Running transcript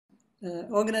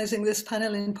organizing this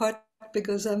panel in part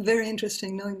because I'm very interested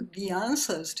in knowing the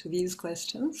answers to these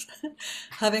questions.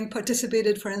 Having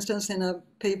participated, for instance, in a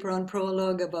paper on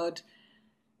Prologue about,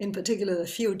 in particular, the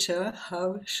future,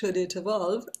 how should it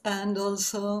evolve? And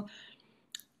also,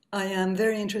 I am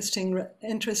very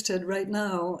interested right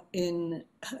now in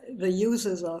the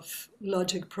uses of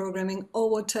logic programming, or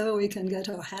whatever we can get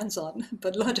our hands on,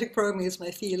 but logic programming is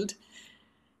my field,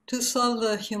 to solve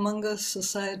the humongous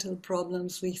societal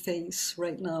problems we face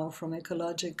right now, from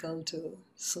ecological to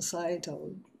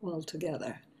societal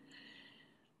altogether.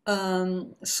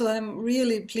 So I'm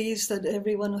really pleased that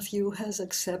every one of you has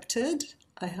accepted.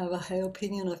 I have a high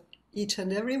opinion of each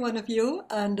and every one of you,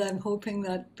 and I'm hoping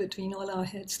that between all our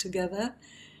heads together,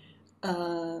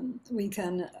 we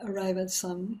can arrive at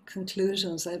some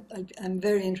conclusions. I'm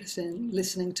very interested in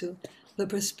listening to the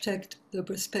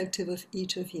perspective of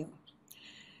each of you.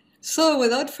 So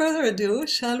without further ado,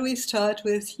 shall we start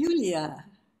with Yulia?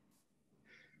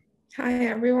 Hi,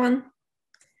 everyone.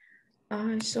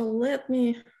 So let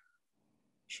me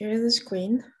share the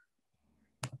screen.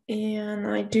 And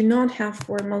I do not have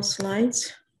formal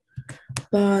slides,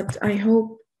 but I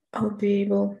hope I'll be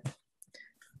able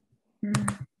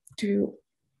to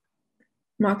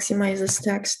maximize this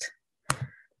text.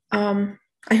 I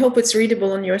hope it's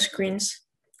readable on your screens.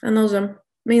 And those are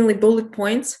mainly bullet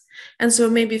points. And so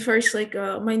maybe first, like,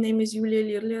 my name is Yulia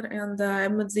Lierler, and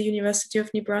I'm at the University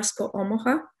of Nebraska,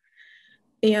 Omaha.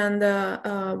 And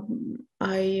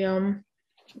I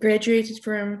graduated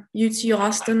from UT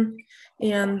Austin,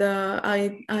 and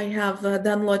I have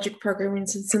done logic programming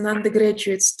since an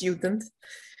undergraduate student.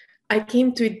 I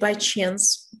came to it by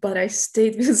chance, but I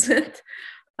stayed with it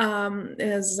and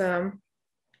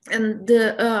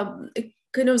the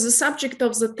kind of the subject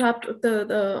of the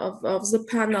of the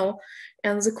panel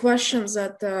and the questions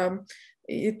that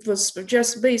it was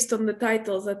just based on the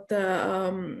title that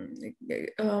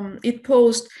it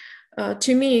posed.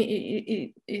 To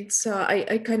me,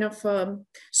 I kind of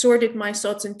sorted my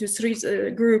thoughts into three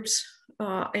groups,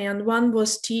 and one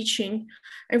was teaching.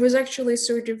 I was actually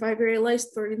sort of, I realized,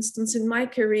 for instance, in my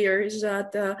career is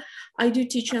that I do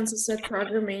teach answer-set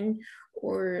programming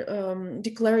or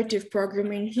declarative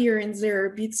programming here and there,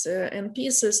 bits and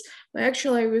pieces. But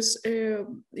actually, I was,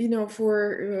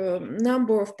 for a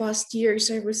number of past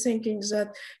years, I was thinking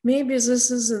that maybe this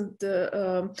isn't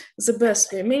the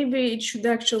best way. Maybe it should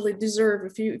actually deserve,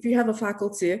 if you have a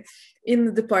faculty in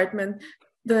the department,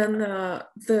 then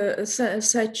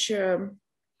such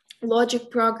logic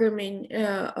programming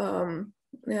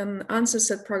and answer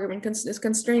set programming,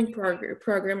 constraint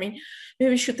programming,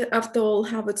 maybe should after all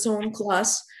have its own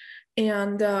class.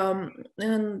 And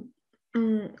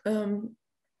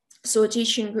so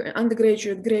teaching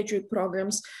undergraduate, graduate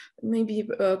programs, maybe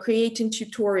creating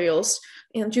tutorials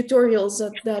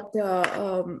that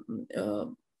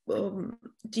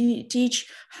teach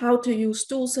how to use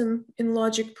tools in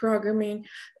logic programming,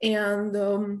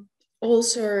 and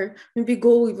also maybe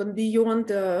go even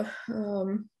beyond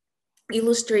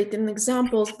illustrating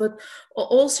examples, but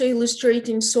also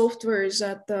illustrating softwares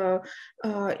that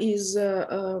is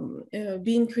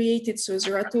being created. So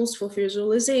there are tools for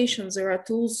visualizations, there are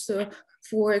tools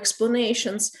for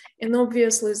explanations, and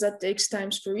obviously that takes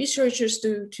time for researchers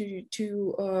to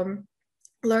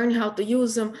learn how to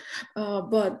use them,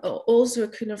 but also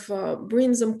kind of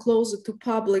brings them closer to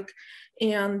public.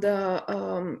 And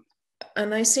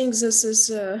I think this is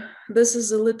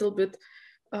a little bit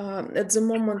at the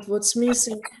moment what's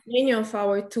missing. Many of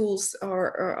our tools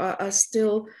are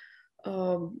still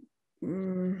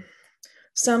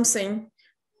something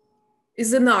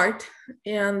is an art,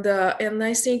 and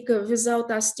I think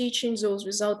without us teaching those,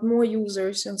 without more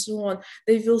users and so on,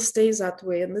 they will stay that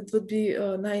way. And it would be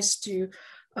nice to.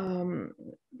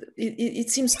 It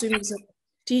seems to me that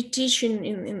teaching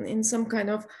in some kind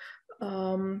of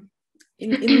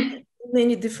in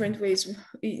many different ways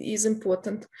is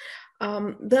important.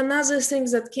 The another thing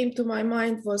that came to my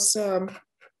mind was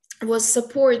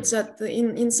support that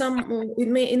in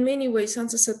many ways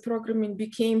answer-set programming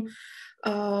became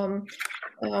a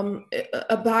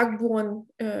backbone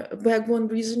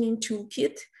reasoning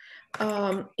toolkit,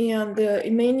 and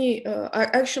in many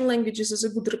action languages is a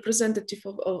good representative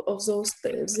of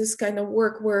this kind of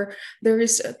work, where there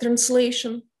is a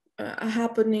translation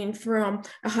happening from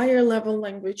a higher level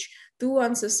language to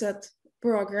answer-set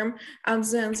program, and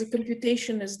then the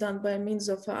computation is done by means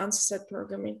of answer-set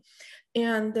programming.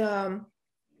 And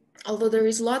although there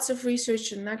is lots of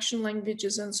research in action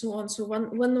languages and so on, so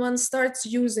when one starts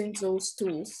using those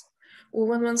tools, or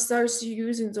when one starts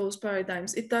using those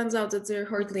paradigms, it turns out that there are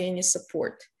hardly any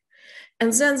support.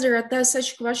 And then there are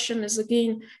such questions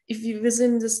again, if you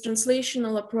within this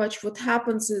translational approach, what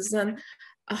happens is then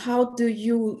how do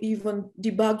you even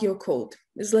debug your code?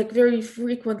 It's like very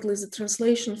frequently the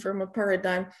translation from a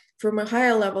paradigm, from a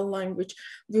higher level language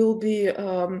will be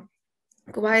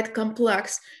quite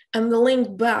complex, and the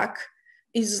link back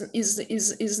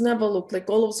is never looked like.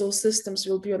 All of those systems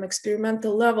will be on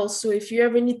experimental level. So if you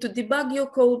ever need to debug your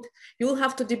code, you'll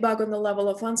have to debug on the level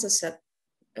of answer set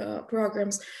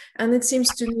programs. And it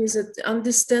seems to me that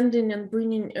understanding and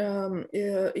bringing,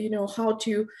 you know, how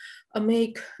to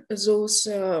make those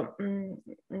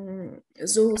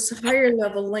higher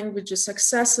level languages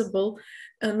accessible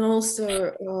and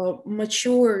also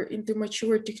mature into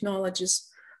mature technologies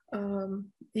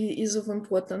is of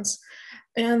importance.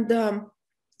 And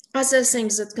other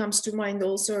things that comes to mind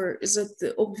also is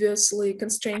that obviously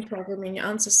constraint programming,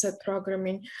 answer set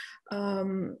programming,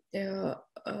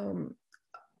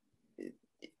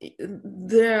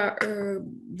 there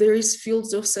is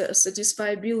fields of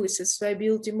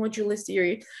satisfiability modular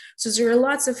theory. So there are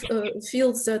lots of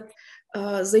fields that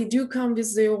they do come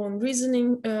with their own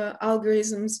reasoning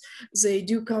algorithms. They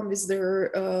do come with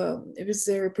their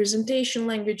representation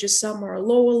languages. Some are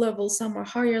lower level, some are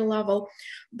higher level,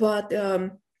 but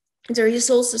there is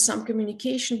also some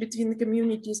communication between the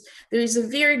communities. There is a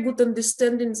very good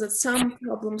understanding that some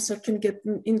problems can get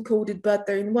encoded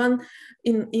better in one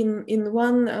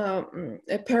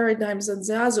paradigm than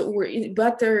the other, or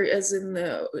better as in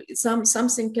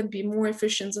something can be more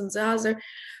efficient than the other.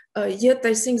 Yet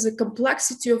I think the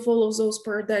complexity of all of those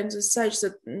paradigms is such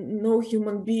that no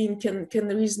human being can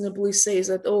reasonably say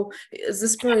that, oh,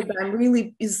 this paradigm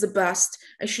really is the best,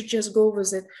 I should just go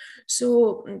with it.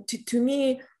 So to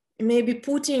me, maybe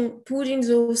putting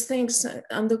those things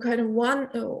under kind of one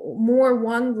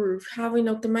roof, having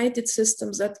automated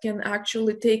systems that can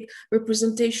actually take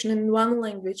representation in one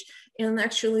language and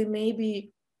actually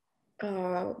maybe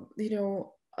you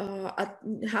know,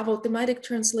 have automatic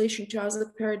translation to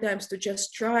other paradigms to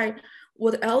just try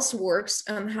what else works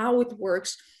and how it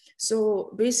works.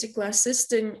 So basically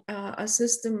assisting a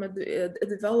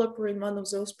developer in one of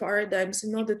those paradigms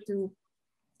in order to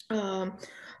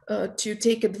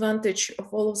take advantage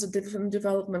of all of the different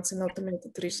developments in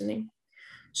automated reasoning.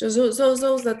 So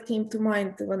those that came to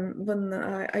mind when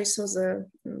I saw the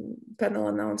panel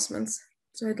announcements.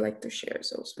 So I'd like to share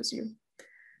those with you.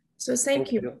 So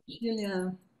thank you.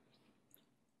 Yulia.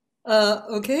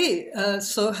 Okay,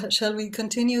 so shall we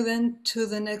continue then to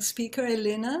the next speaker,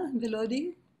 Elena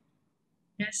Bellodi?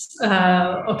 Yes,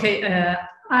 okay.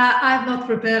 I have not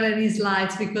prepared any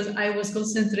slides because I was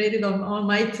concentrated on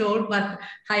my talk, but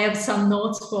I have some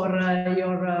notes for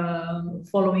your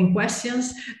following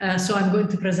questions. So I'm going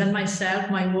to present myself,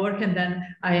 my work, and then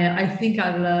I think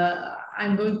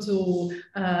I'm going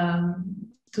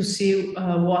to see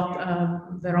what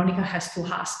Veronica has to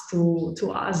ask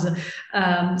to us.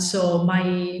 So my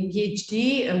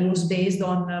PhD was based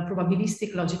on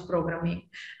probabilistic logic programming.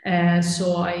 And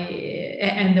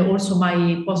also my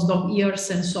postdoc years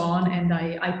and so on, and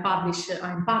I'm publishing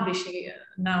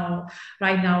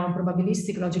right now on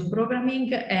probabilistic logic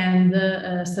programming and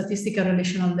statistical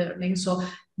relational learning. So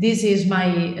this is my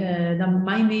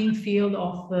main field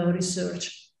of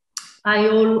research. I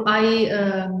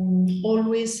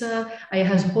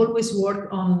have always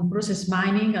worked on process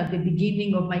mining at the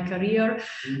beginning of my career.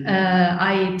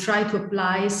 I tried to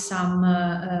apply some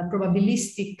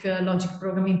probabilistic logic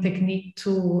programming technique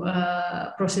to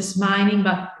process mining,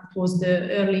 but it was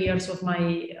the early years of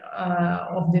my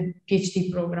of the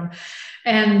PhD program.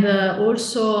 And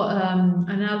also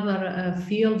another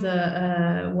field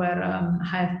where I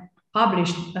have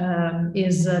published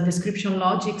is description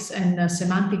logics and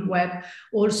semantic web,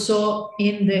 also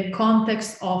in the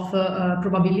context of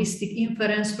probabilistic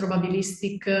inference,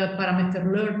 probabilistic parameter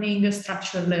learning,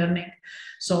 structured learning.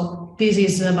 So this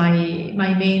is my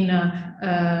main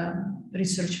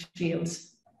research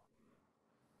fields.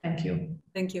 Thank you.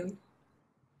 Thank you.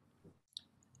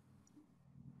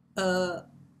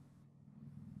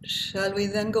 Shall we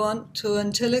then go on to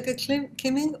Angelika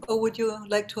Kimmig, or would you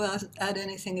like to add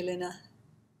anything, Elena?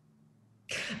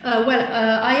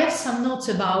 I have some notes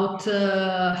about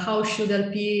how should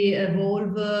LP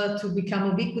evolve to become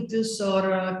ubiquitous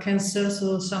or cancer,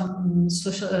 so some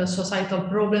societal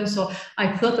problems. So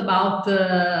I thought about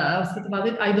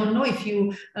it. I don't know if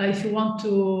you want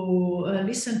to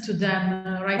listen to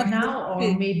them right now, or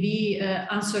maybe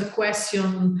answer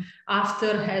question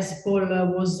after, as Paul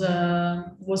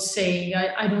was saying.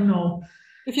 I don't know.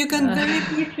 If you can very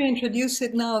briefly introduce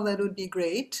it now, that would be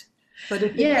great. But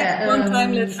if it's one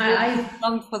time, let's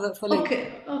come for later.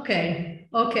 Okay.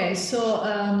 So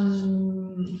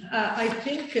I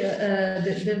think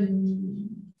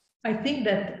I think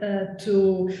that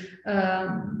to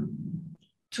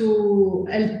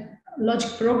help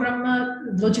logic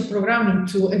programming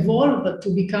to evolve, to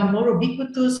become more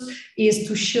ubiquitous, is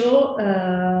to show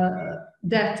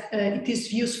that it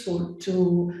is useful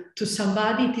to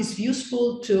somebody, it is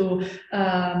useful to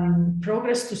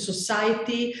progress, to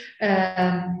society.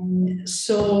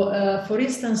 For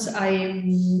instance,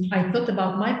 I thought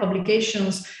about my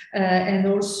publications and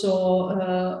also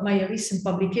my recent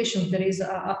publications. There is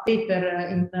a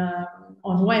paper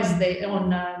on Wednesday,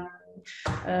 on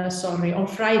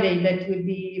Friday, that will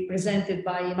be presented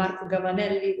by Marco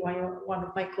Gavanelli, one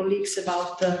of my colleagues,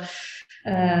 about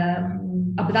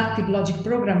abductive logic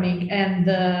programming. And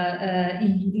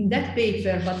in that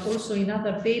paper, but also in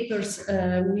other papers,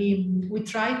 we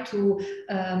try to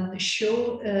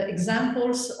show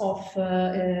examples of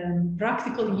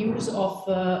practical use of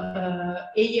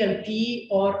ALP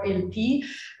or LP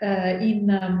in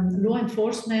law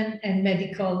enforcement and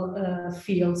medical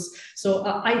fields. So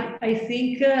I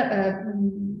think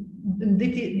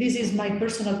this is my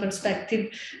personal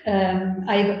perspective.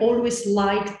 I've always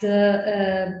liked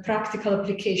practical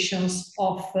applications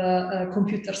of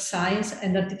computer science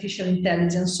and artificial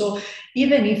intelligence. So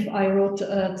even if I wrote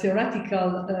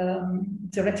theoretical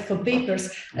papers,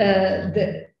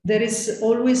 there is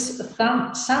always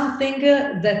something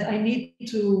that I need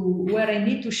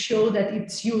to show that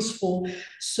it's useful.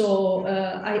 So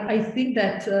I think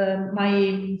that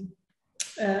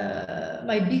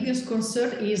my biggest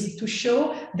concern is to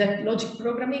show that logic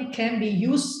programming can be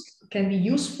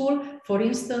useful, for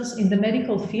instance, in the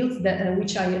medical field,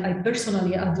 which I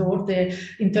personally adore, the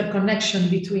interconnection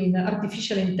between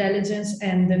artificial intelligence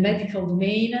and the medical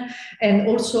domain, and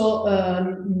also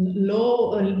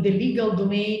the legal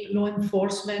domain, law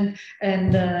enforcement,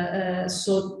 and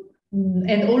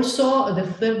and also the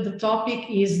third topic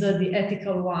is the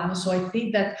ethical one. So I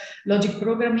think that logic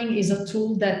programming is a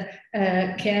tool that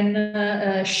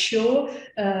can show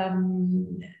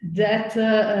that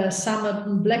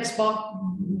some black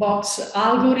box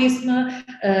algorithm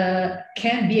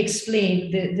can be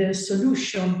explained. The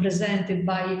solution presented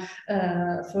by,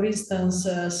 for instance,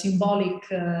 symbolic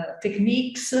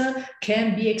techniques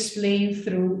can be explained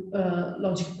through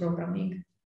logic programming.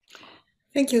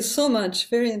 Thank you so much.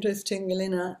 Very interesting,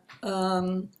 Elena.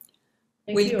 We'll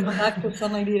come back to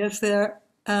some ideas there.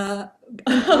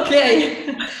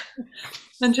 Okay.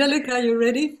 Angelika, are you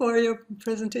ready for your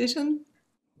presentation?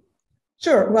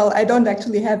 Sure. Well, I don't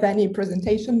actually have any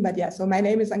presentation, but yeah, so my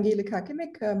name is Angelika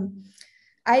Kimmig.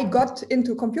 I got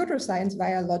into computer science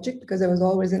via logic because I was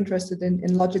always interested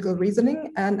in logical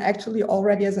reasoning. And actually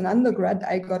already as an undergrad,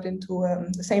 I got into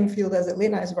the same field as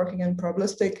Elena is working in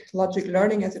probabilistic logic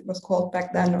learning, as it was called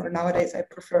back then, or nowadays I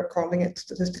prefer calling it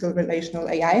statistical relational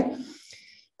AI.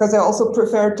 Because I also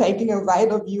prefer taking a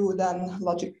wider view than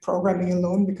logic programming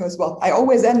alone, because, well, I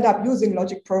always end up using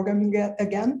logic programming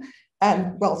again.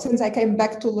 And well, since I came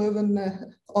back to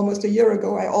Leuven almost a year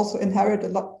ago, I also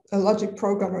inherited a logic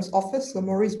programmer's office. So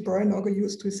Maurice Breunoge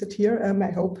used to sit here.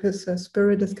 I hope his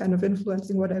spirit is kind of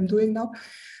influencing what I'm doing now.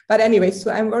 But anyway,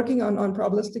 so I'm working on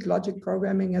probabilistic logic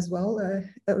programming as well,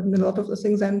 in a lot of the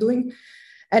things I'm doing.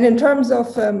 And in terms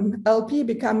of LP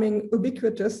becoming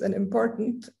ubiquitous and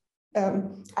important,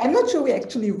 I'm not sure we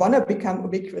actually want to become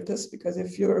ubiquitous, because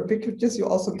if you're ubiquitous, you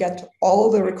also get all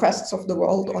the requests of the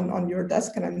world on your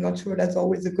desk, and I'm not sure that's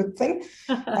always a good thing.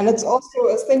 And it's also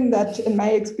a thing that, in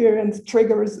my experience,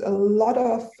 triggers a lot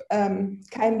of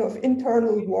kind of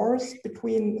internal wars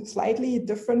between slightly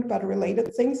different but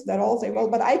related things that all say, well,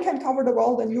 but I can cover the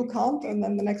world and you can't. And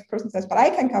then the next person says, but I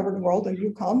can cover the world and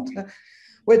you can't.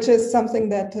 Which is something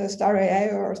that Star AI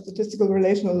or statistical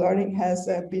relational learning has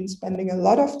been spending a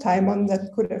lot of time on,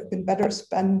 that could have been better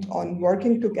spent on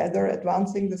working together,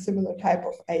 advancing the similar type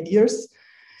of ideas,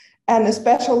 and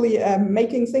especially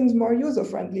making things more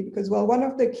user-friendly. Because, well, one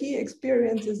of the key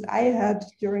experiences I had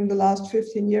during the last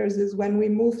 15 years is when we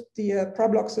moved the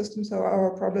Problog system, so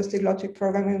our probabilistic logic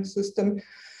programming system,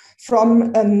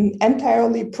 from an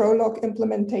entirely Prolog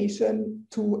implementation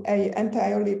to an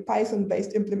entirely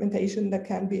Python-based implementation that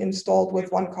can be installed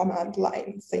with one command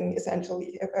line thing,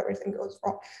 essentially, if everything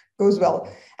goes well.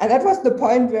 And that was the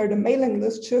point where the mailing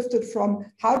list shifted from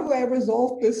how do I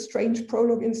resolve this strange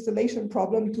Prolog installation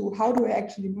problem to how do I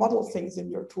actually model things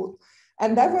in your tool.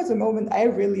 And that was a moment I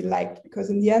really liked, because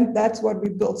in the end, that's what we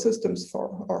build systems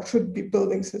for, or should be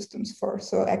building systems for.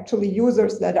 So actually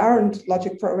users that aren't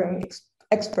logic programming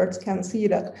experts can see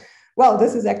that, well,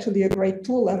 this is actually a great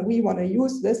tool and we want to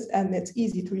use this and it's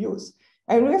easy to use.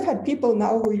 And we've had people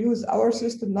now who use our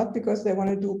system not because they want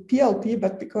to do PLP,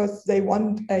 but because they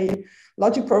want a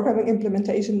logic programming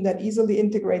implementation that easily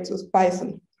integrates with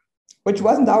Python, which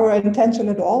wasn't our intention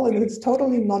at all. And it's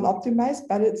totally non-optimized,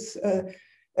 but it's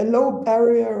a low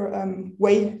barrier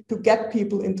way to get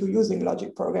people into using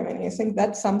logic programming. I think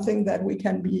that's something that we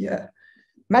can be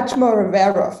much more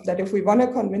aware of, that if we want to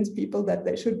convince people that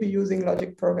they should be using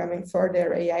logic programming for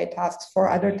their AI tasks, for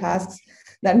other tasks,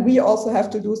 then we also have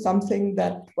to do something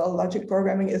that, well, logic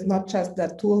programming is not just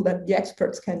that tool that the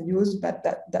experts can use, but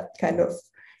that kind of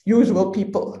usual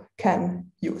people can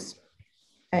use.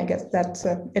 I guess that's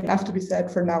enough to be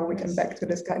said for now. We can back to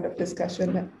this kind of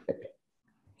discussion.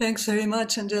 Thanks very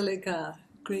much, Angelika.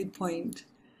 Great point.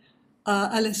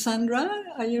 Alessandra,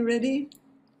 are you ready?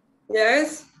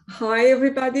 Yes. Hi,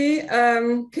 everybody.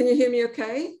 Can you hear me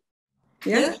okay?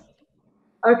 Yeah? Yes.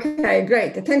 Okay,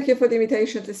 great. Thank you for the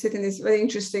invitation to sit in this very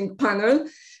interesting panel.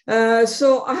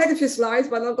 So I had a few slides,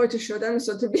 but I'm not going to show them.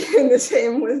 So to be in the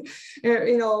same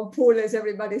pool as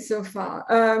everybody so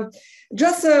far.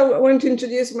 Just want to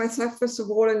introduce myself first of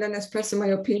all, and then express my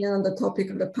opinion on the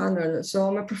topic of the panel. So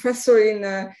I'm a professor in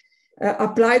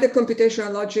applied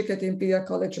computational logic at Imperial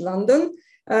College London.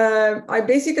 I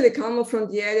basically come from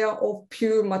the area of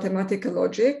pure mathematical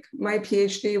logic. My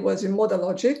PhD was in modal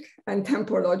logic and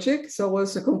temporal logic, so it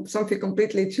was something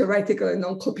completely theoretical and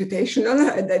non-computational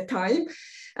at that time.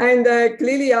 And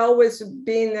clearly, I've always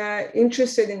been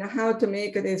interested in how to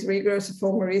make this rigorous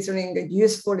formal reasoning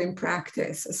useful in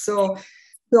practice. So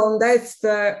that's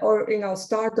the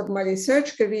start of my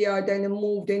research career. Then I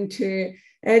moved into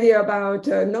area about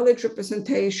knowledge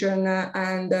representation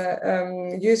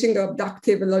and using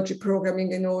abductive logic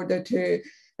programming in order to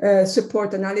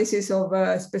support analysis of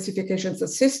specifications of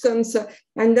systems.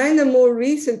 And then more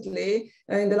recently,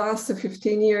 in the last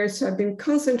 15 years, I've been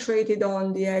concentrated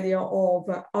on the area of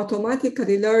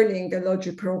automatically learning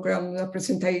logic program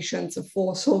representations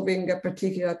for solving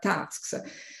particular tasks.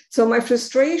 So my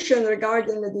frustration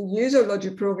regarding the use of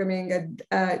logic programming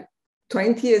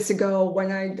 20 years ago,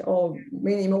 or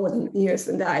many more than years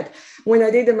than that, when I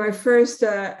did my first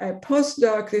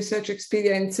postdoc research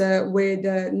experience with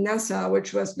NASA,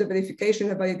 which was the Verification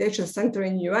and Validation Center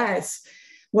in US,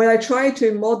 where I tried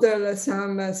to model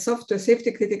some software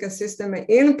safety critical system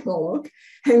in Prolog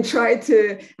and try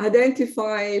to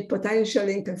identify potential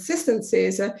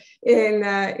inconsistencies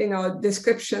in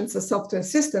descriptions of software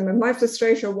system. And my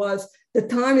frustration was the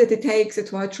time that it takes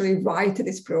to actually write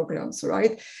these programs,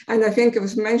 right? And I think it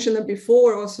was mentioned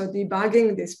before also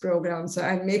debugging these programs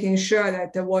and making sure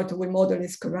that what we model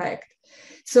is correct.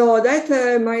 So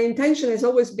that my intention has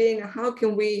always been, how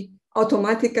can we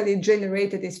automatically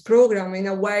generate this program in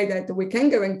a way that we can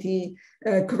guarantee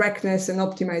correctness and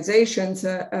optimizations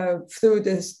through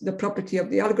the property of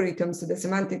the algorithms, the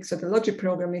semantics of the logic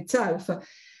program itself.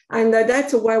 And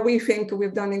that's where we think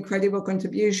we've done incredible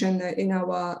contribution in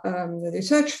our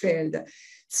research field.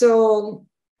 So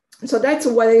that's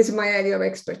what is my area of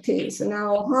expertise.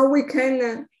 Now, how we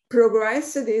can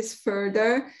progress this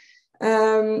further.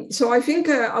 So I think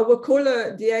I would call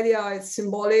the area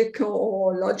symbolic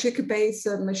or logic-based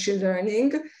machine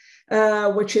learning,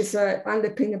 which is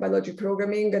underpinned by logic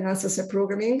programming and associative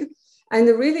programming. And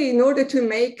really, in order to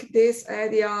make this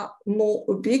area more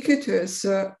ubiquitous,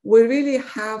 we really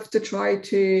have to try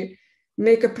to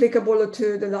make applicable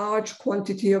to the large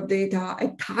quantity of data, a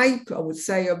type, I would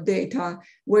say, of data,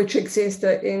 which exists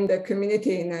in the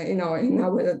community, in our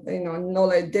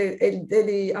knowledge,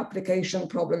 daily application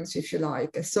problems, if you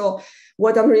like. So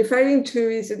what I'm referring to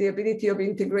is the ability of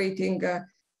integrating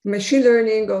machine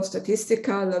learning or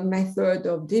statistical method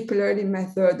or deep learning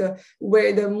method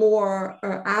with the more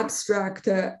abstract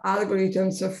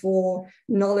algorithms for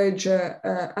knowledge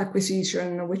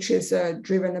acquisition, which is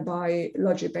driven by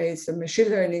logic-based machine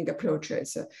learning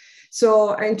approaches.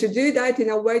 So, and to do that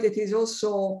in a way that is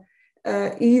also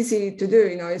easy to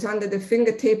do, it's under the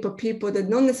fingertip of people that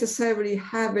don't necessarily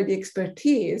have the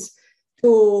expertise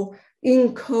to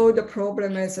encode the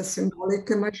problem as a symbolic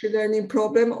machine learning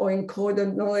problem or encode the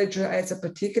knowledge as a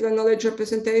particular knowledge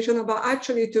representation, but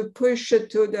actually to push it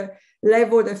to the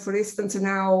level that, for instance,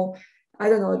 now, I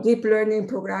don't know, deep learning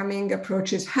programming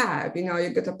approaches have. You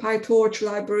get a PyTorch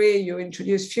library, you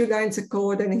introduce few lines of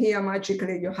code, and here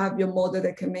magically you have your model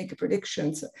that can make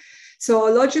predictions. So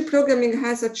logic programming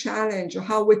has a challenge of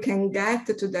how we can get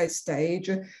to that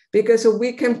stage, because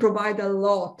we can provide a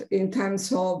lot in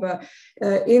terms of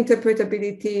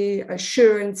interpretability,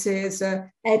 assurances,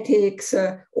 ethics,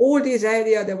 all these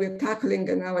areas that we're tackling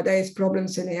nowadays,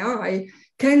 problems in AI,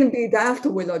 can be dealt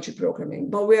with logic programming,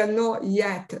 but we are not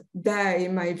yet there,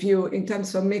 in my view, in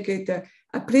terms of making it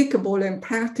applicable and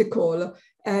practical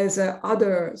as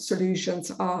other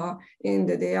solutions are in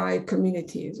the AI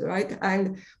communities, right?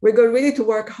 And we're going really to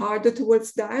work harder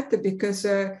towards that, because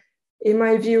in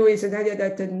my view, is an area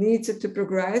that needs to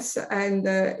progress, and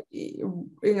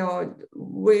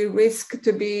we risk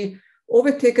to be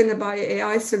overtaken by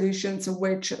AI solutions,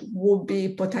 which would be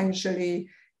potentially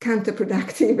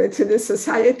counterproductive to the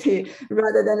society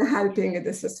rather than helping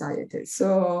the society.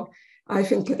 So I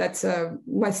think that's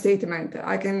my statement.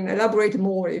 I can elaborate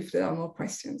more if there are more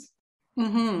questions.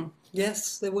 Mm-hmm.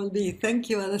 Yes, there will be. Thank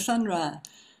you, Alessandra.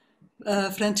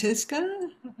 Francesca,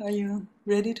 are you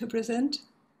ready to present?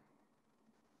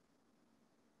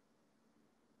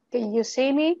 Can you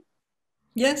see me?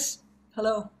 Yes.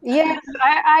 Hello. Yes,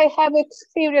 I have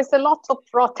experienced a lot of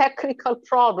technical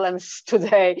problems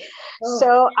today. Oh.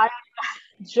 So I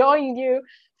joined you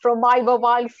from my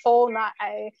mobile phone.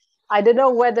 I don't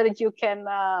know whether you can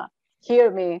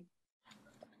hear me.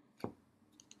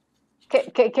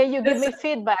 Can you give me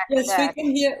feedback? Yes, we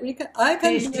can hear. I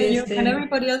can hear you. Can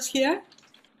everybody else hear?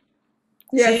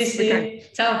 Yes, sì.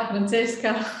 Ciao,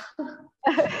 Francesca.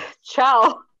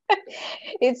 Ciao.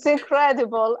 It's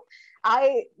incredible.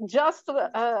 I just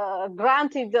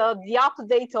granted the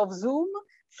update of Zoom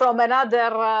from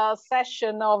another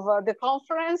session of the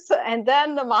conference, and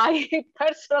then my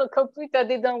personal computer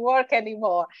didn't work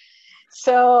anymore.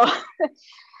 So,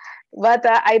 but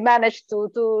I managed to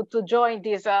join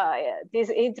this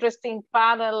interesting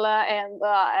panel, and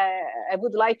I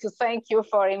would like to thank you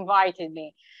for inviting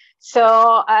me.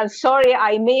 So I'm sorry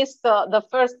I missed the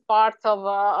first part of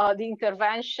the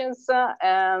interventions.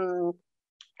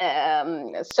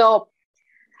 So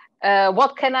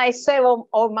what can I say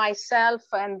of myself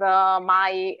and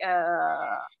my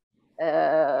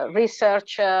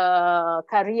research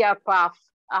career path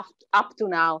up to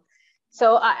now?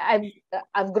 So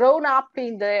I've grown up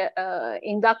in the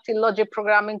inductive logic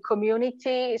programming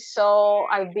community. So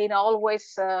I've been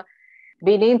always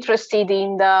been interested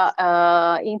in the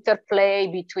interplay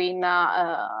between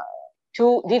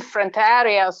two different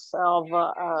areas of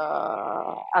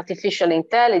artificial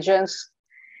intelligence,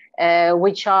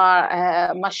 which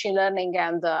are machine learning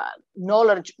and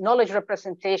knowledge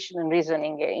representation and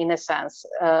reasoning, in a sense,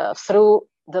 through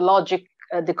the logic,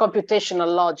 the computational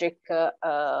logic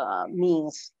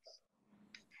means.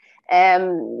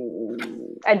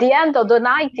 At the end of the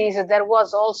 90s, there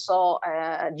was also,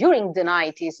 during the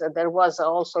 90s, there was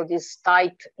also this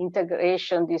tight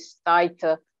integration, this tight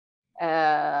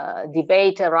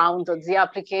debate around the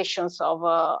applications of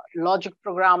logic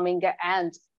programming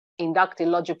and inductive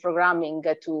logic programming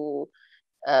to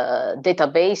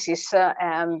databases.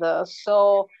 And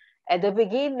so at the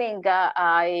beginning,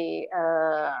 I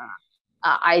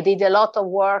did a lot of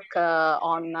work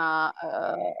on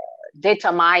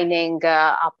data mining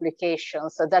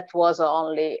applications. So that was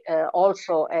only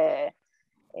also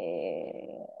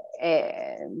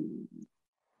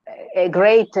a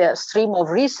great stream of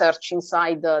research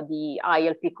inside the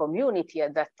ILP community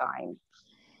at that time.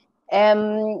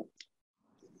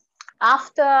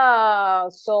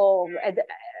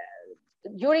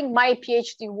 During my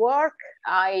PhD work,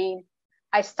 I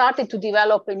started to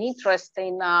develop an interest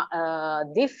in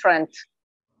different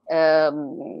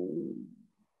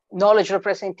knowledge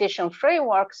representation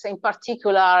frameworks, in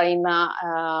particular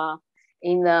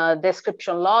in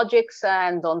description logics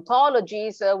and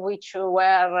ontologies, which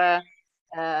were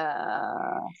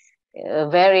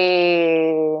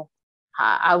very,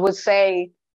 I would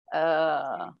say,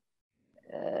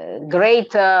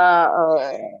 great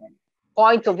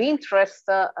point of interest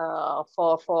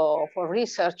for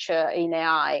research in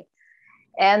AI.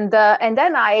 And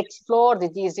then I explored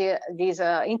this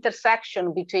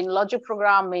intersection between logic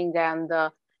programming and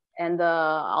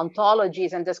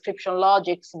ontologies and description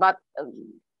logics, but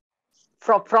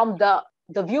from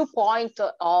the viewpoint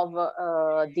of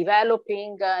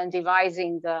developing and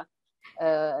devising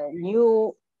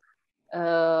new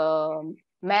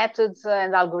methods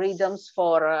and algorithms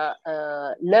for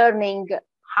learning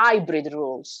hybrid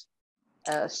rules.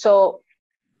 So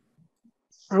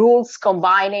rules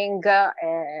combining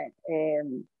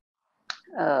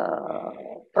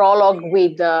prologue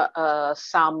with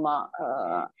some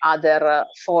other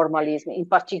formalism, in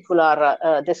particular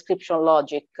description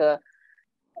logic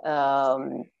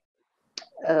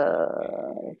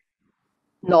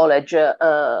knowledge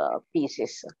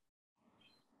pieces.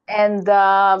 And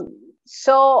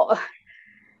so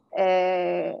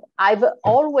I've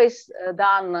always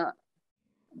done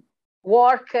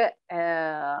work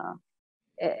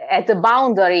at the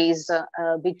boundaries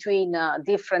between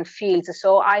different fields.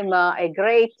 So I'm a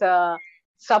great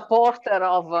supporter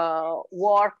of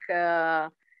work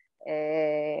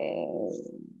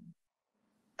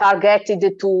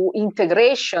targeted to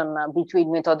integration between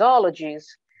methodologies.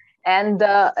 And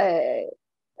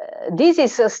this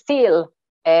is still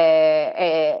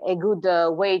a good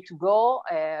way to go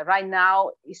right now,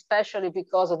 especially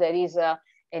because there is an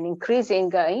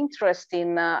increasing interest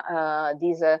in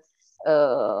these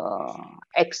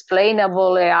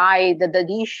explainable AI,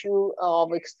 the issue of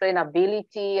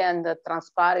explainability and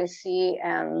transparency.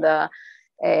 And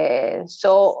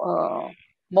so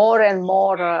more and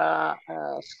more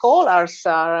scholars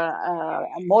are,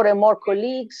 more and more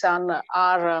colleagues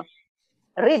are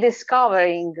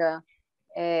rediscovering,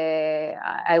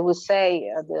 I would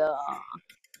say, the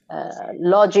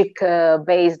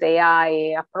logic-based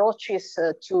AI approaches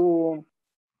to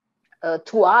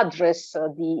address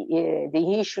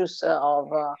the issues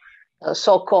of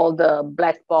so-called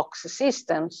black box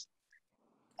systems.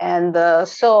 And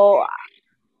so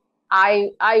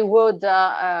I would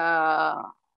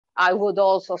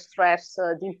also stress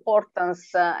the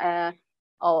importance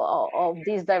of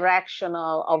this direction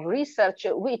of research,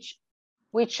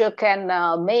 which can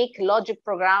make logic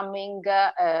programming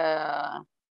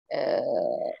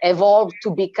evolve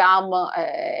to become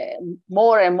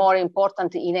more and more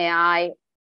important in AI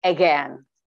again.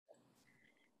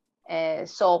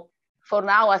 So for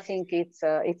now, I think it's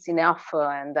enough,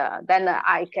 and then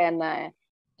I can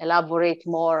elaborate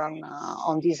more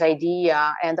on this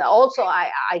idea. And also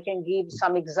I can give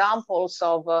some examples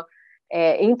of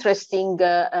interesting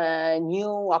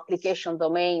new application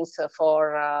domains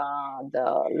for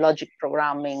the logic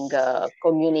programming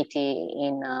community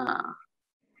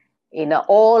in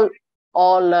all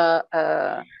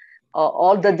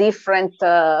the different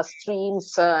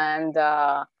streams and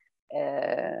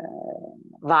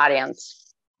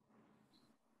variants.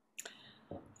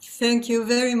 Thank you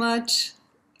very much,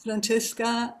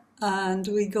 Francesca. And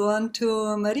we go on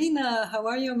to Marina. How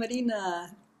are you,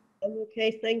 Marina? I'm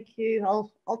okay, thank you.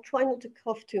 I'll try not to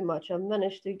cough too much. I've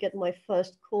managed to get my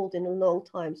first cold in a long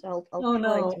time, so I'll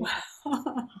try to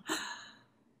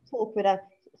talk with that.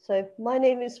 So my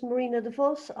name is Marina de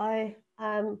Vos. I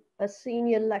am a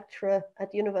senior lecturer at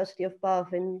the University of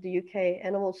Bath in the UK,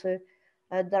 and I'm also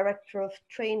a director of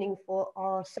training for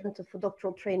our Center for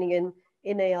Doctoral Training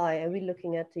in AI, and we're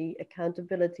looking at the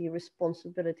accountability,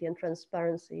 responsibility, and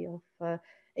transparency of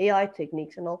AI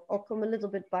techniques, and I'll come a little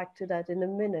bit back to that in a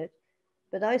minute.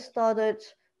 But I started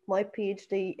my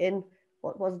PhD in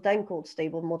what was then called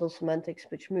stable model semantics,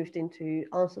 which moved into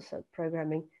answer set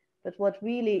programming. But what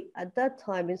really at that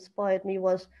time inspired me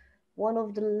was one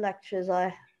of the lectures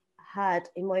I had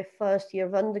in my first year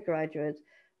of undergraduate,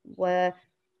 where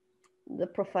the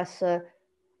professor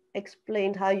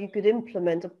explained how you could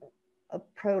implement a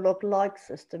Prolog-like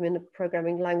system in a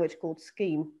programming language called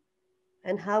Scheme,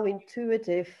 and how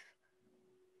intuitive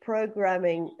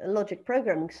programming, a logic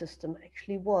programming system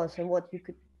actually was, and what you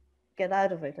could get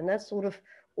out of it. And that's sort of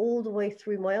all the way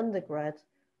through my undergrad,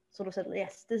 sort of said,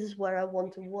 yes, this is where I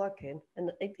want to work in.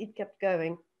 And it kept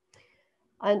going.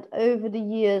 And over the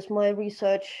years, my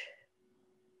research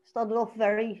started off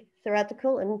very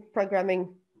theoretical, and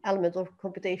programming element of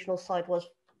computational side was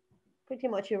pretty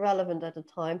much irrelevant at the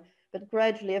time. But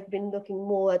gradually, I've been looking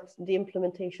more at the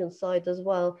implementation side as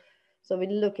well. So we're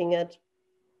looking at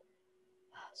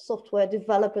software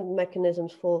development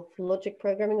mechanisms for logic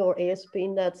programming, or ASP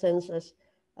in that sense, as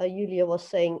Yulia was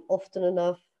saying. Often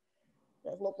enough,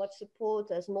 there's not much support,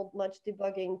 there's not much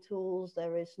debugging tools,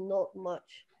 there is not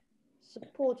much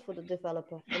support for the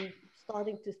developer, and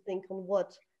starting to think on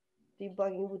what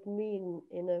debugging would mean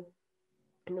in a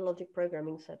logic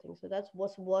programming setting. So that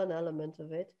was one element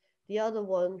of it. The other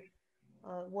one,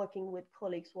 working with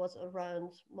colleagues, was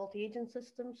around multi-agent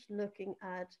systems, looking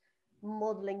at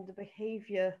modeling the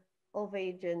behavior of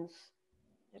agents,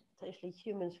 potentially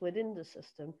humans within the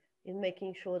system, in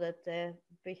making sure that their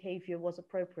behavior was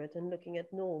appropriate, and looking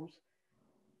at norms.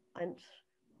 And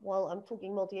while I'm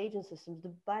talking multi-agent systems,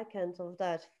 the back end of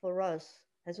that for us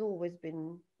has always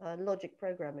been logic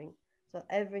programming. So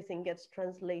everything gets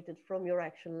translated from your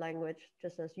action language,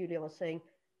 just as Yulia was saying,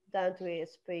 down to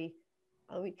ASP.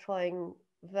 And we're trying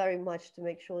very much to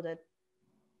make sure that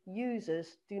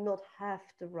users do not have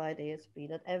to write ASP,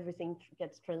 that everything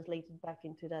gets translated back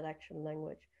into that action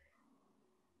language.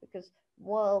 Because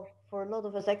while for a lot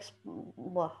of us,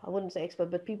 well, I wouldn't say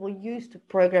expert, but people used to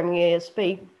programming ASP,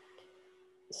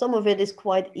 some of it is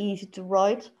quite easy to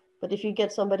write, but if you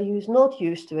get somebody who's not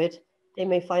used to it, they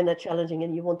may find that challenging,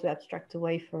 and you want to abstract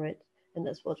away from it. And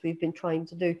that's what we've been trying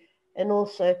to do. And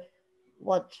also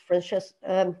what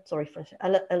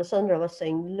Alessandra was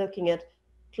saying, looking at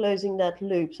closing that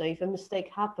loop. So if a mistake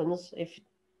happens, if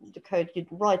the code you're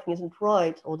writing isn't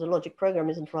right, or the logic program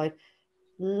isn't right,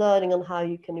 learning on how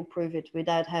you can improve it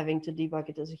without having to debug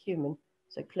it as a human.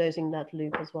 So closing that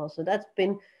loop as well. So that's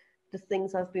been the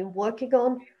things I've been working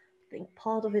on. I think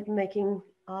part of it making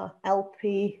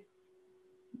LP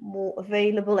more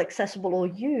available, accessible, or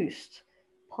used.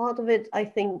 Part of it, I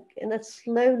think, and that's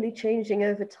slowly changing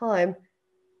over time,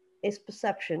 is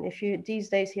perception. If you these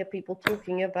days hear people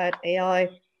talking about AI,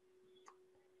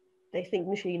 they think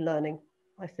machine learning,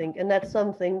 I think. And that's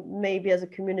something, maybe as a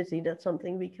community, that's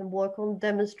something we can work on,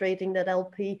 demonstrating that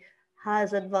LP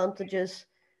has advantages,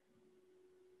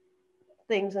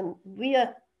 things. And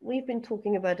we've been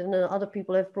talking about it and other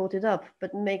people have brought it up,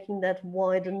 but making that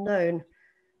wider known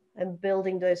and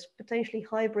building those potentially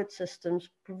hybrid systems,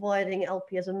 providing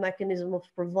LP as a mechanism of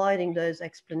providing those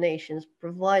explanations,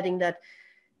 providing that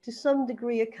to some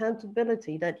degree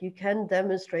accountability, that you can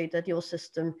demonstrate that your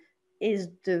system is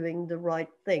doing the right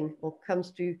thing or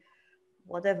comes to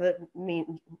whatever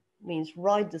means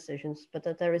right decisions, but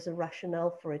that there is a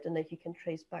rationale for it and that you can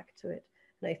trace back to it.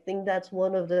 And I think that's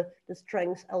one of the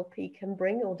strengths LP can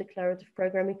bring, or declarative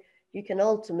programming. You can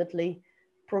ultimately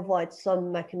provide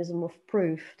some mechanism of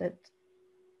proof that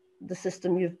the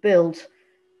system you've built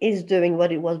is doing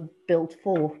what it was built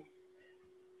for,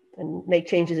 and make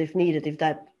changes if needed, if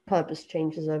that purpose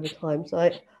changes over time. So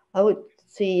I would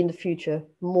see in the future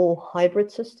more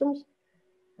hybrid systems.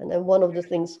 And then one of the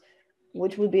things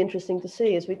which would be interesting to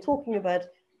see is we're talking about,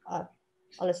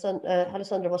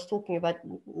 Alessandra was talking about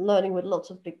learning with lots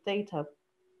of big data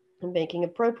and making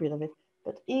appropriate of it.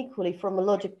 But equally, from a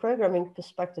logic programming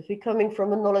perspective, we're coming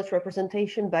from a knowledge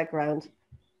representation background.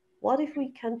 What if we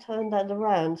can turn that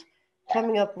around,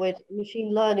 coming up with a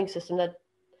machine learning system that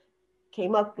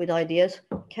came up with ideas?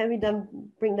 Can we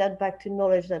then bring that back to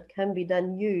knowledge that can be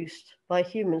then used by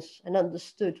humans and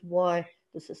understood why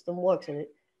the system works in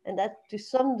it? And that to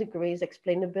some degree is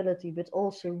explainability, but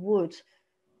also would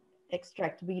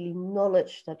extract really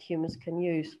knowledge that humans can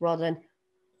use rather than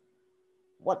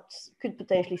what could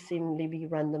potentially seemingly be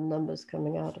random numbers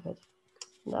coming out of it.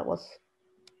 And that was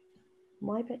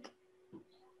my bit.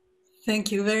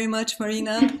 Thank you very much,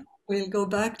 Marina. We'll go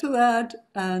back to that.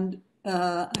 And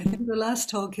I think the last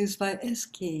talk is by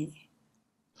Ezgi.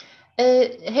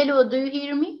 Hello, do you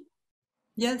hear me?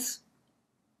 Yes.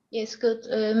 Yes, good.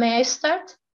 May I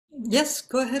start? Yes,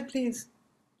 go ahead, please.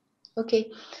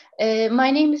 Okay. My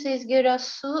name is Ezgi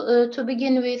Russo. To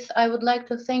begin with, I would like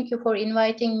to thank you for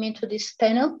inviting me to this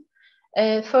panel.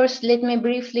 First, let me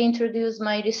briefly introduce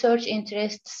my research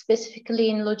interests, specifically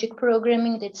in logic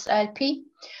programming, that's LP.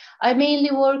 I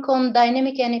mainly work on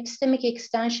dynamic and epistemic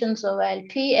extensions of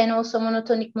LP and also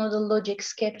monotonic model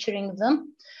logics capturing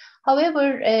them.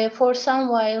 However, for some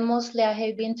while, mostly I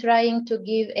have been trying to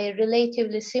give a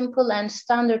relatively simple and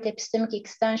standard epistemic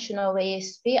extension of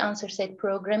ASP, answer set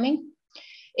programming.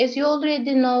 As you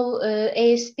already know,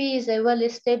 ASP is a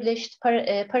well-established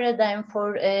paradigm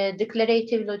for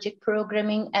declarative logic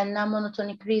programming and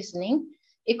non-monotonic reasoning.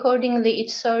 Accordingly, it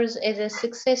serves as a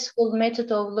successful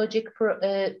method of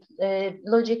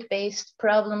logic-based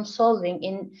problem solving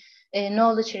in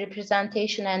knowledge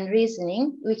representation and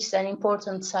reasoning, which is an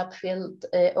important subfield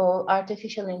of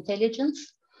artificial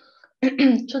intelligence.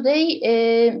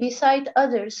 Today, beside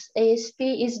others, ASP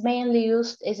is mainly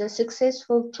used as a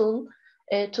successful tool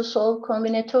to solve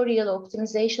combinatorial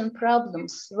optimization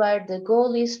problems, where the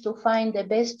goal is to find the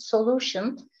best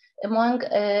solution among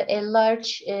a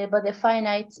large but a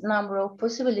finite number of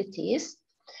possibilities.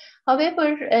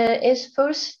 However, as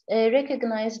first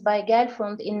recognized by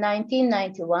Gelfand in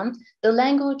 1991, the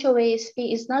language of ASP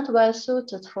is not well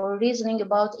suited for reasoning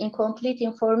about incomplete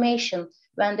information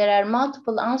when there are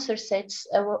multiple answer sets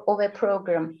of a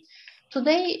program.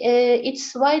 Today,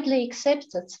 it's widely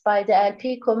accepted by the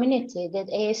LP community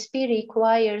that ASP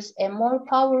requires a more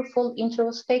powerful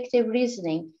introspective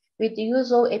reasoning with the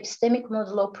use of epistemic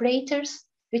model operators,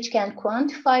 which can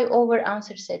quantify over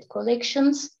answer set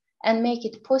collections and make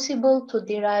it possible to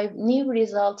derive new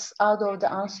results out of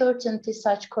the uncertainty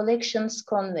such collections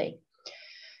convey.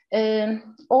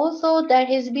 Although there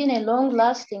has been a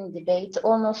long-lasting debate,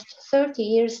 almost 30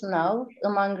 years now,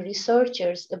 among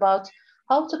researchers about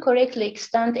how to correctly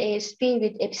extend ASP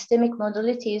with epistemic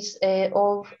modalities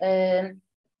of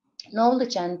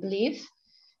knowledge and belief,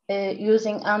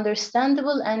 using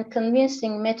understandable and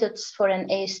convincing methods for an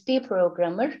ASP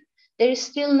programmer, there is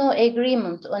still no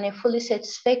agreement on a fully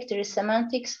satisfactory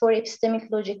semantics for epistemic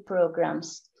logic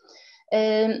programs.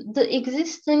 The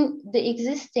existing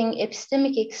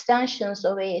epistemic extensions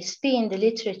of ASP in the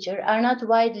literature are not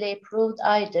widely approved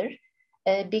either,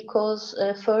 because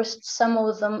first, some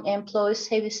of them employs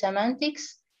heavy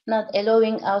semantics, not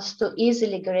allowing us to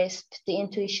easily grasp the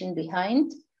intuition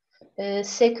behind.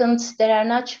 Second, there are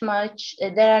not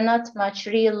much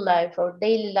real life or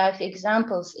daily life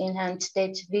examples in hand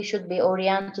that we should be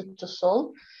oriented to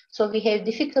solve. So we have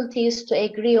difficulties to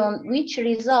agree on which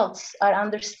results are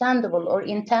understandable or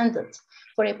intended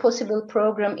for a possible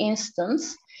program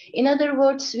instance. In other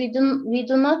words, we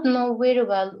do not know very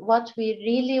well what we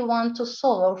really want to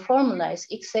solve or formalize,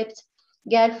 except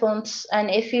Gelfond's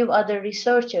and a few other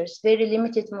researchers, very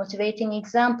limited motivating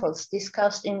examples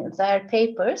discussed in their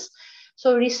papers.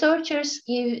 So researchers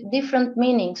give different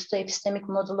meanings to epistemic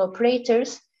model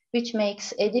operators, which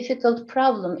makes a difficult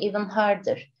problem even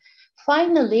harder.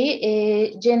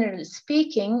 Finally, generally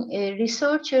speaking,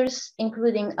 researchers,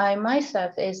 including I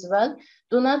myself as well,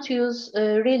 do not use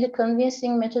really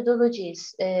convincing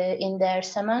methodologies in their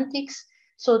semantics.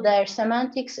 So their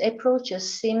semantics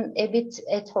approaches seem a bit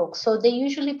ad hoc. So they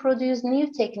usually produce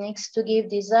new techniques to give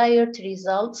desired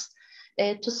results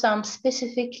to some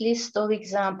specific list of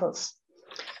examples.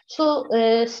 So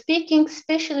speaking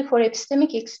especially for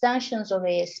epistemic extensions of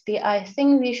ASP, I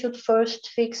think we should first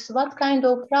fix what kind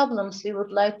of problems we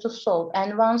would like to solve.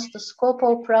 And once the scope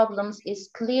of problems is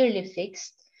clearly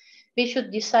fixed, we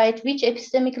should decide which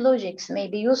epistemic logics may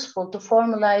be useful to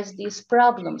formalize these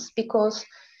problems, because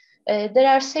there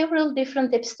are several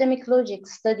different epistemic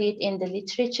logics studied in the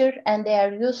literature, and they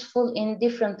are useful in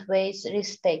different ways,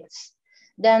 respects.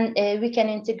 Then we can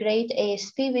integrate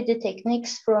ASP with the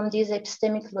techniques from these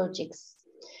epistemic logics.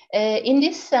 In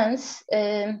this sense,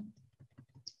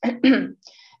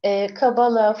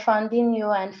 Kabbalah,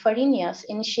 Fandinho, and Farinias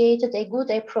initiated a good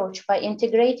approach by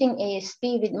integrating ASP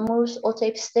with Moore's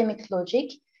autoepistemic logic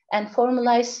and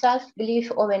formalized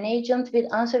self-belief of an agent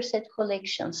with answer set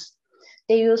collections.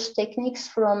 They use techniques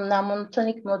from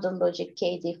non-monotonic model logic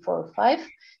KD45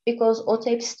 because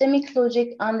autoepistemic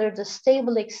logic under the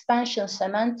stable expansion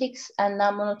semantics and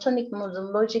non-monotonic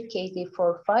model logic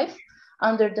KD45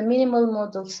 under the minimal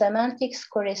model semantics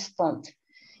correspond.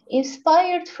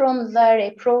 Inspired from their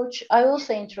approach, I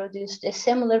also introduced a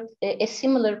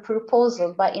similar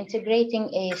proposal by integrating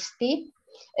ASP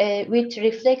with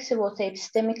reflexive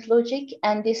autoepistemic logic,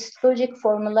 and this logic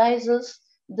formalizes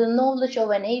the knowledge of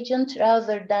an agent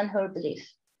rather than her belief.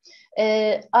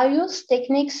 I use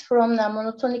techniques from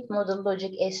non-monotonic model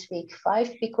logic S-week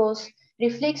 5 because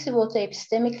reflexive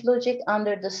autoepistemic logic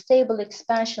under the stable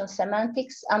expansion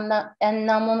semantics and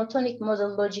non-monotonic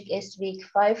model logic S-week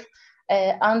 5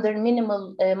 under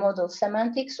minimal model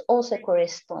semantics also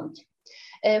correspond.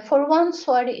 For ones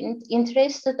who are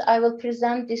interested, I will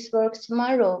present this work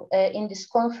tomorrow in this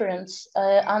conference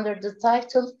under the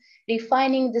title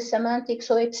Refining the Semantics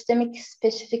of Epistemic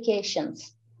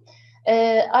Specifications.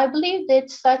 I believe that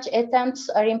such attempts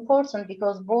are important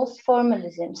because both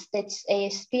formalisms, that's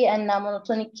ASP and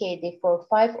non-monotonic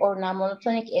KD45 or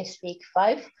non-monotonic S-week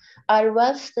 5, are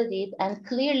well studied and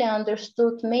clearly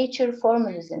understood major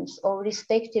formalisms of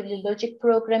respectively logic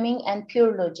programming and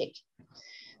pure logic.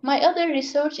 My other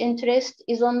research interest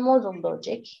is on model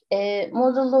logic.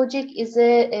 Model logic is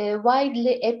a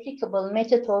widely applicable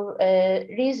method of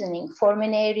reasoning for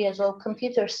many areas of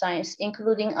computer science,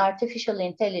 including artificial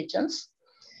intelligence.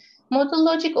 Model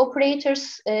logic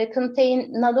operators contain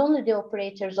not only the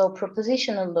operators of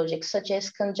propositional logic, such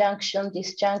as conjunction,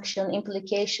 disjunction,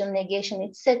 implication, negation,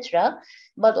 etc.,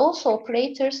 but also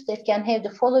operators that can have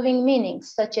the following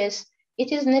meanings, such as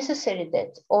it is necessary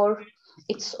that, or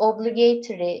it's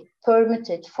obligatory,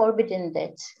 permitted, forbidden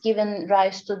that, given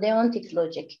rise to deontic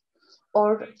logic,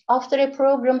 or after a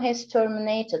program has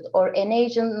terminated, or an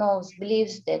agent knows,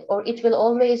 believes that, or it will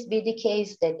always be the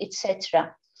case that,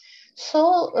 etc.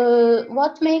 So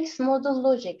what makes model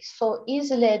logic so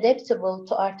easily adaptable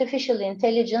to artificial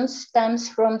intelligence stems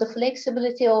from the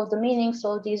flexibility of the meanings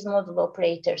of these model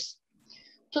operators.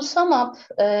 To sum up,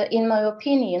 in my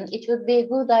opinion, it would be a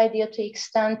good idea to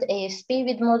extend ASP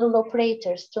with model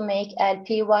operators to make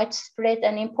LP widespread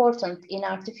and important in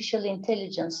artificial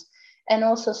intelligence, and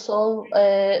also solve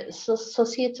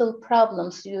societal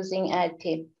problems using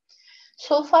LP.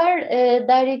 So far,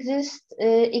 there exist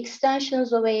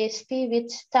extensions of ASP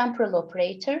with temporal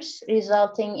operators,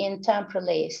 resulting in temporal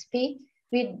ASP,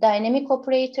 with dynamic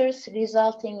operators,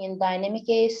 resulting in dynamic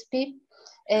ASP,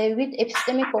 with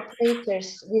epistemic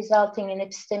operators resulting in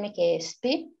epistemic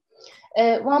ASP.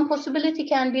 One possibility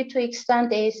can be to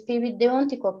extend ASP with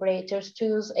deontic operators to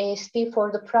use ASP for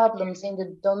the problems in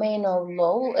the domain of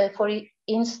law, for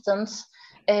instance,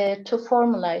 to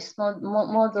formalize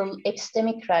model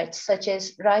epistemic rights, such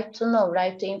as right to know,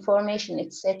 right to information,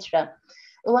 etc.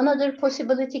 One other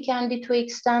possibility can be to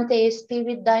extend ASP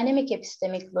with dynamic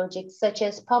epistemic logic, such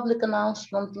as public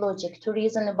announcement logic, to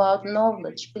reason about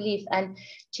knowledge, belief, and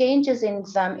changes in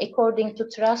them according to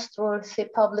trustworthy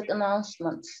public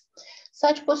announcements.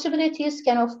 Such possibilities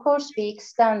can, of course, be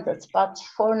extended, but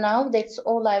for now, that's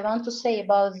all I want to say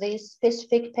about these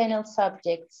specific panel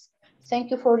subjects.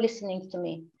 Thank you for listening to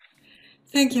me.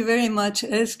 Thank you very much,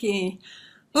 Ezgi.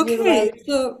 Okay,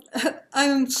 so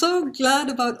I'm so glad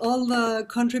about all the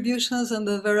contributions and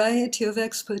the variety of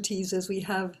expertise as we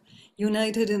have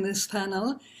united in this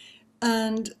panel.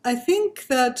 And I think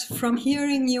that from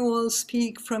hearing you all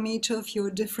speak from each of your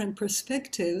different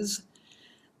perspectives,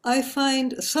 I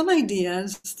find some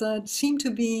ideas that seem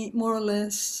to be more or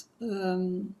less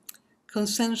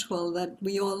consensual, that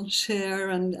we all share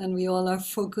and we all are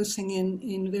focusing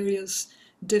in various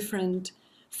different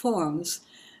forms.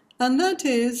 And that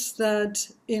is that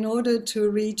in order to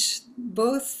reach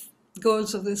both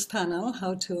goals of this panel,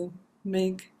 how to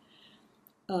make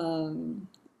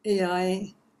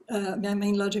AI,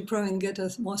 logic programming get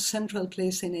a more central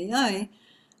place in AI,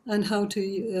 and how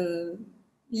to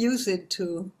use it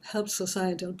to help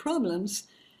societal problems,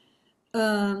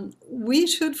 we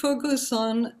should focus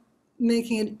on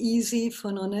making it easy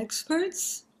for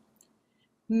non-experts,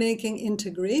 making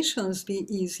integrations be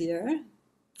easier,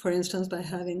 for instance, by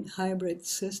having hybrid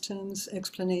systems,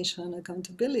 explanation,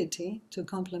 accountability to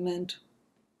complement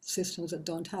systems that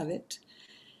don't have it.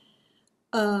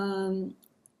 In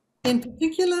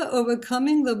particular,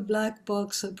 overcoming the black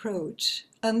box approach.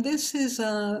 And this is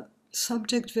a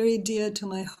subject very dear to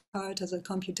my heart as a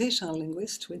computational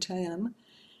linguist, which I am.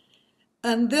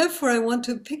 And therefore, I want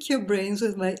to pick your brains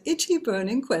with my itchy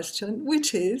burning question,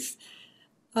 which is,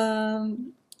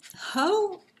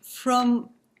 how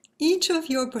from each of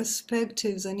your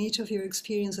perspectives and each of your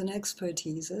experience and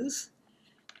expertises,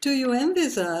 do you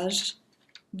envisage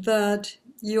that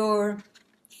your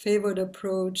favored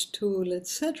approach, tool,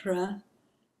 etc.,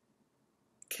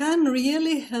 can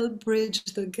really help bridge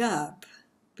the gap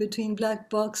between black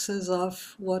boxes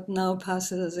of what now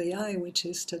passes as AI, which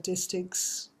is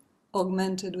statistics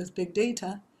augmented with big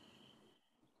data,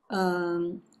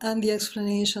 and the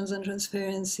explanations and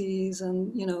transparencies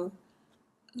and,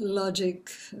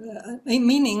 logic,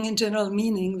 meaning, in general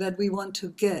meaning that we want to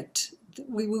get.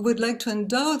 We would like to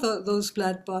endow those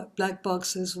black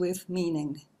boxes with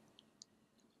meaning.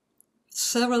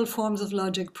 Several forms of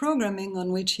logic programming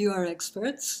on which you are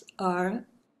experts are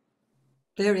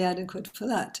very adequate for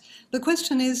that. The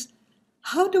question is,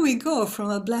 how do we go from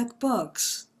a black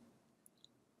box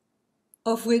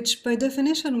of which by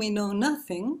definition we know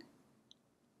nothing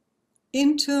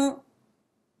into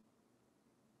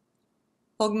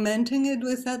augmenting it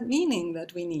with that meaning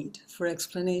that we need for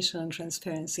explanation and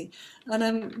transparency? And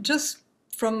I'm just,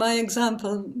 from my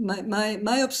example,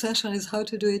 my obsession is how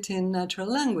to do it in natural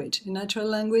language. In natural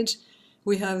language,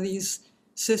 we have these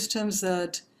systems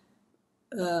that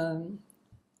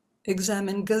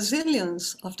examine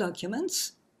gazillions of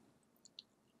documents,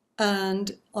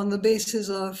 and on the basis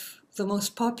of the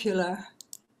most popular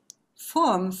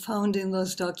form found in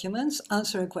those documents,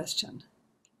 answer a question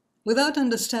without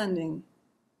understanding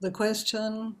the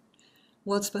question,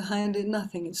 what's behind it,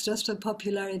 nothing. It's just a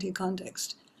popularity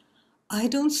context. I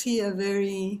don't see a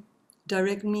very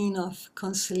direct mean of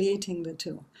conciliating the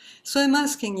two. So I'm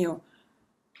asking you,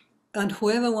 and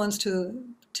whoever wants to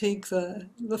take the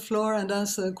floor and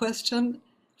answer the question,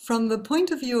 from the point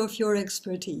of view of your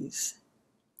expertise,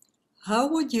 how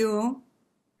would you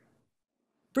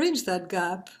bridge that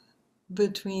gap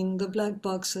between the black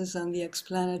boxes and the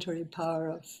explanatory power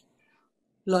of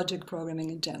logic programming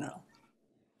in general?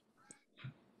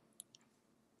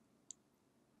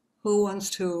 Who wants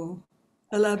to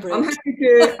elaborate?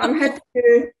 I'm happy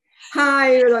to.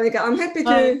 Hi, Veronica. I'm happy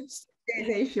to step in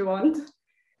if you want.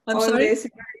 I'm sorry? This.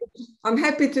 I'm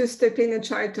happy to step in and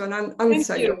try to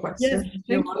answer your question. Yes, if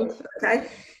you want. Okay.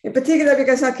 In particular,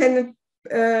 because I can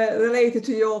relate it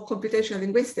to your computational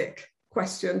linguistic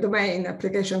question, domain,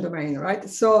 application domain, right?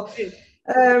 So.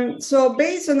 So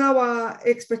based on our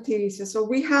expertise, so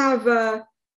we have a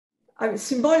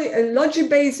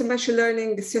logic-based machine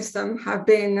learning system have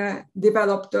been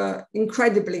developed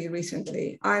incredibly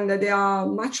recently, and they are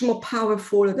much more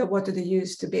powerful than what they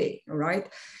used to be, right?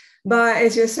 But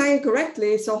as you're saying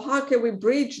correctly, so how can we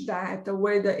bridge that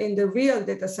with in the real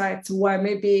data sets where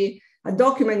maybe a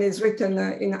document is written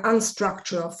in an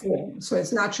unstructured form? So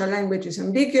its natural language is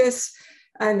ambiguous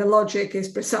and the logic is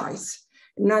precise.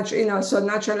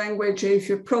 natural language, if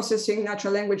you're processing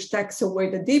natural language text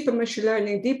with a deep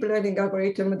learning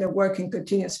algorithm, they work in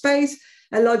continuous space,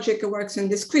 and logic works in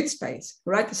discrete space,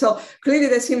 right? So clearly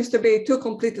there seems to be two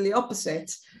completely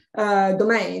opposite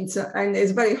domains, and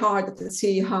it's very hard to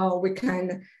see how we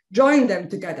can join them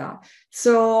together.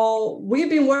 So we've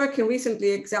been working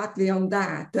recently exactly on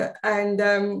that.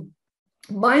 And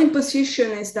my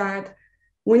position is that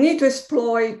we need to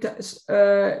exploit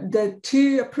the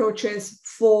two approaches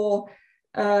for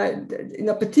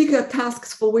particular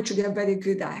tasks for which they are very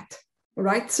good at,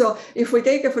 right? So if we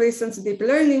take, for instance, deep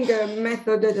learning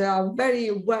method that are very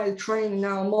well trained in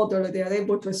our model, they are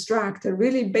able to extract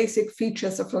really basic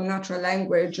features from natural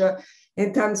language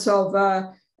in terms of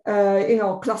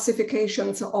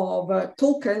classifications of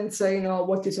tokens,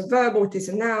 what is a verb, what is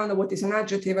a noun, what is an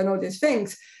adjective, and all these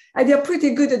things. And they're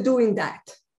pretty good at doing that.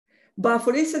 But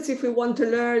for instance, if you want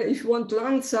to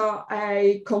answer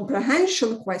a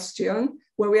comprehension question,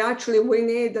 where we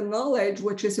need the knowledge,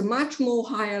 which is a much more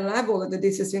higher level than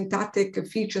this syntactic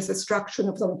features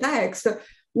extraction from text,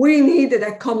 we needed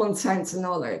a common sense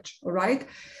knowledge, right?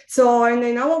 So, and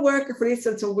in our work, for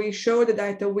instance, we showed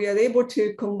that we are able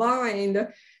to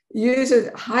use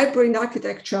a hybrid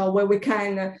architecture where we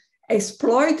can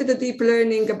exploit the deep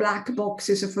learning black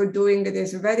boxes for doing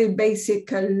this very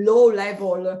basic, low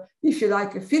level, if you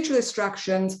like, feature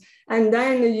extractions, and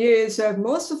then use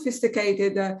more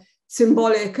sophisticated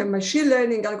symbolic machine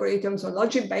learning algorithms or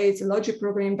logic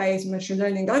programming-based machine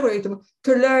learning algorithm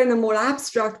to learn a more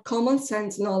abstract common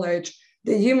sense knowledge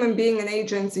that human being and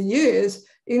agents use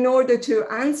in order to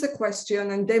answer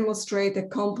question and demonstrate a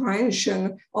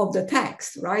comprehension of the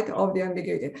text, right, of the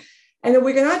ambiguity. And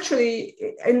we can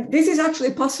and this is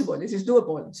actually possible, this is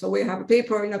doable. So we have a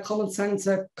paper in a common sense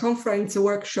conference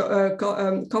workshop,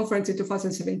 conference in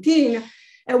 2017,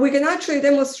 and we can actually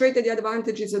demonstrate the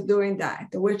advantages of doing that,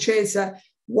 which is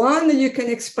one, you can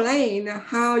explain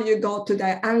how you got to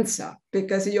the answer,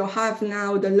 because you have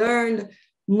now the learned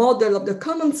model of the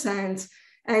common sense,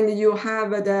 and you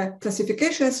have the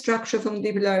classification structure from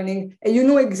deep learning, and you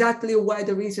know exactly where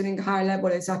the reasoning high level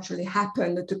has actually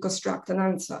happened to construct an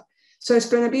answer. So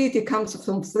explainability comes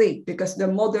from three, because the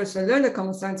models that learn the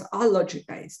common sense are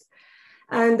logic-based.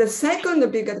 And the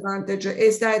second big advantage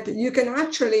is that you can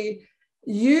actually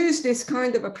use this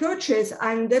kind of approaches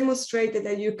and demonstrate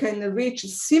that you can reach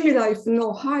similar, if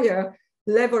not higher,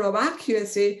 level of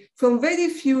accuracy from very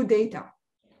few data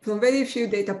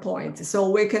points.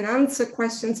 So we can answer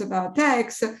questions about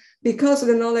text because of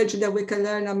the knowledge that we can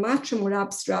learn a much more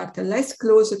abstract, less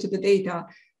closer to the data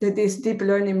that these deep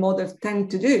learning models tend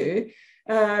to do.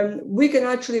 We can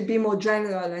actually be more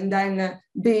general and then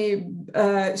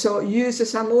use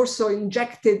some also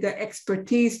injected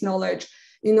expertise knowledge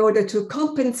in order to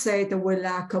compensate with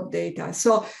lack of data.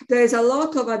 So there's a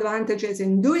lot of advantages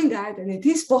in doing that, and it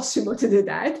is possible to do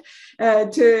that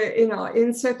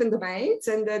in certain domains.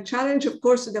 And the challenge, of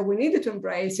course, that we needed to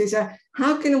embrace is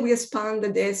how can we expand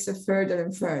this further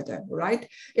and further, right?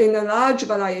 In a large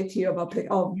variety of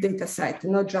data set,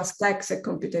 not just text and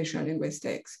computational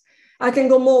linguistics. I can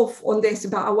go more on this,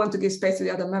 but I want to give space to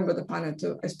the other member of the panel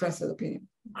to express their opinion.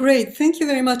 Great, thank you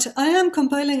very much. I am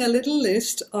compiling a little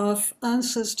list of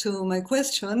answers to my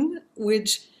question,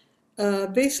 which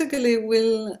basically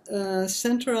will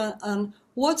center on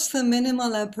what's the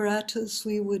minimal apparatus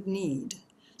we would need.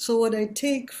 So what I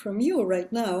take from you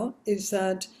right now is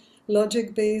that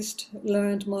logic-based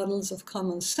learned models of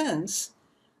common sense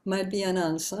might be an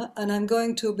answer. And I'm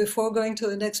going to, before going to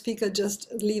the next speaker,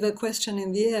 just leave a question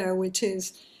in the air, which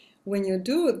is, when you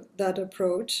do that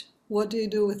approach, what do you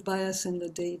do with bias in the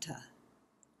data,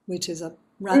 which is a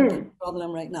rampant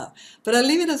problem right now? But I'll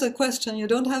leave it as a question. You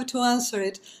don't have to answer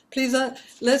it. Please,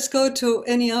 let's go to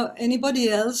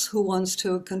anybody else who wants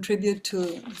to contribute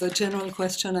to the general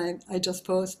question I just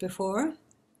posed before.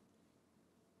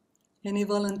 Any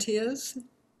volunteers?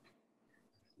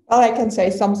 Well, I can say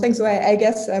something. So I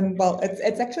guess,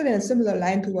 it's actually in a similar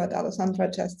line to what Alessandra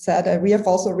just said. We have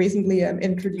also recently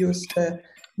introduced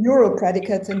neural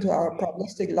predicates into our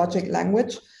probabilistic logic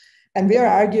language. And we are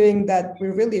arguing that we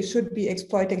really should be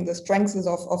exploiting the strengths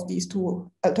of these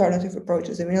two alternative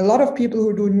approaches. I mean, a lot of people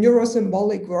who do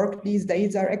neurosymbolic work these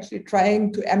days are actually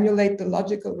trying to emulate the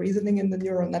logical reasoning in the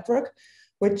neural network,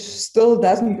 which still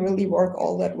doesn't really work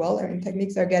all that well. I mean,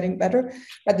 techniques are getting better,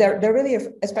 but they're really,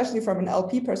 especially from an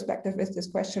LP perspective, is this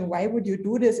question, why would you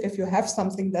do this if you have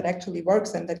something that actually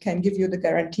works and that can give you the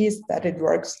guarantees that it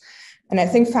works? And I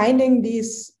think finding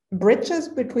these bridges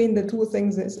between the two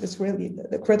things is really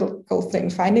the critical thing,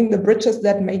 finding the bridges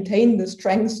that maintain the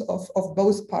strengths of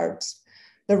both parts.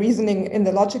 the reasoning in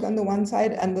the logic on the one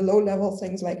side, and the low-level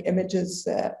things like images,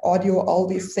 audio, all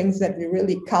these things that we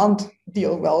really can't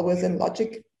deal well with in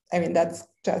logic. I mean, that's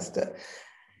just a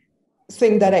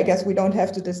thing that I guess we don't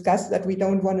have to discuss, that we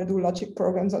don't want to do logic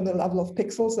programs on the level of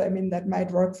pixels. I mean, that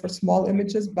might work for small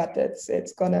images, but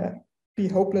it's gonna be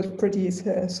hopeless pretty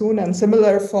soon. And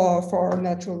similar for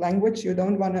natural language, you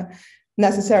don't want to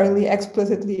necessarily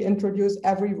explicitly introduce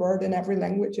every word in every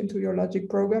language into your logic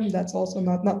program. That's also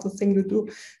not the thing to do.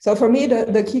 So for me,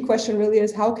 the key question really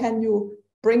is, how can you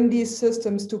bring these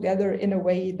systems together in a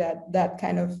way that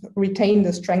kind of retain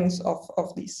the strengths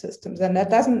of these systems? And that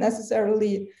doesn't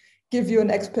necessarily give you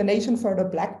an explanation for the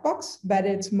black box, but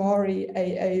it's more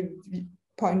a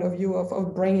point of view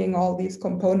of bringing all these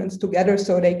components together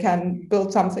so they can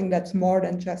build something that's more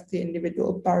than just the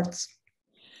individual parts.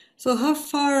 So how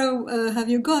far have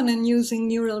you gone in using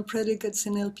neural predicates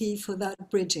in LP for that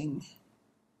bridging?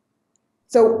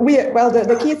 So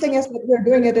the key thing is that we're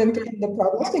doing it in the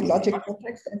probabilistic logic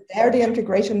context, and there the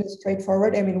integration is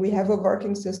straightforward. I mean, we have a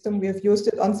working system. We have used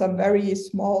it on some very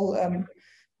small,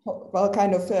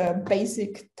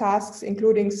 basic tasks,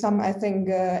 including some, I think,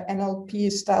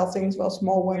 NLP style things,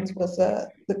 small ones with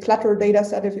the clutter data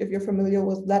set, if you're familiar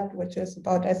with that, which is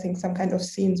about, I think, some kind of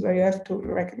scenes where you have to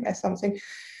recognize something.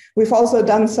 We've also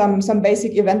done some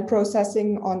basic event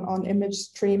processing on image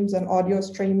streams and audio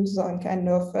streams, on kind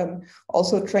of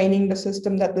also training the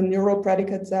system that the neural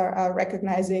predicates are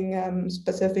recognizing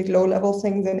specific low-level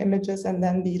things in images, and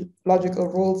then the logical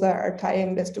rules are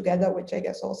tying this together, which I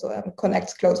guess also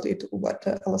connects closely to what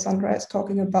Alessandra is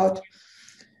talking about.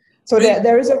 So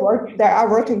there are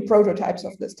working prototypes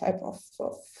of this type of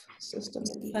system.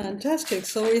 Fantastic.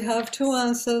 So we have two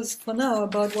answers for now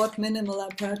about what minimal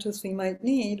apparatus we might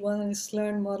need. One is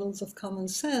learn models of common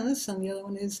sense, and the other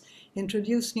one is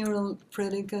introduce neural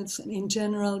predicates and, in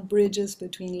general, bridges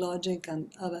between logic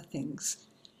and other things.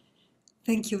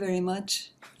 Thank you very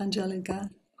much,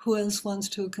 Angelika. Who else wants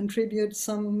to contribute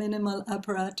some minimal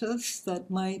apparatus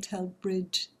that might help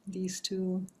bridge these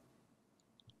two?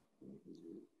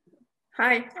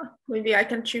 Hi, maybe I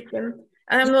can chip in.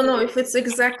 I don't know if it's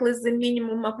exactly the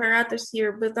minimum apparatus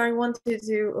here, but I wanted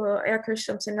to echo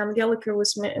something Angelika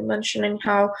was mentioning,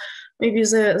 how maybe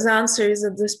the answer is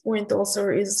at this point also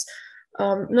is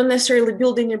not necessarily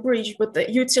building a bridge, but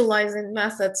utilizing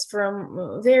methods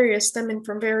from stemming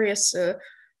from various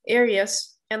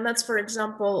areas. And that's, for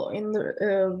example, in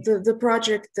the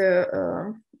project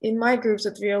in my groups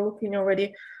that we are looking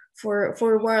already for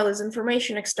wireless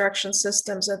information extraction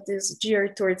systems that is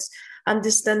geared towards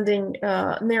understanding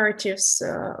narratives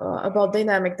about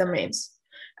dynamic domains.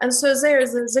 And so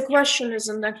the question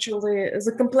isn't actually,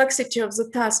 the complexity of the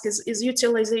task is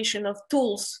utilization of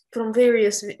tools from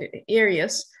various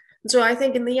areas. So I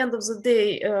think in the end of the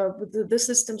day, the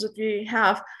systems that we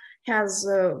have has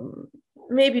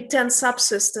maybe 10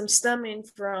 subsystems stemming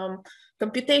from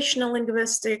computational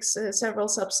linguistics, several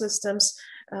subsystems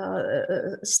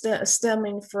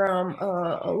stemming from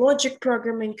a logic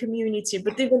programming community.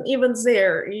 But even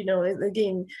there,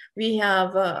 again, we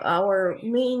have our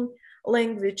main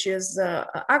language is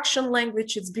action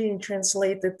language. It's being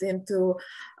translated into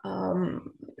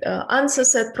answer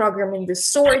set programming with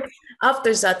sort.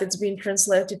 After that, it's being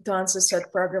translated to answer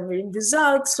set programming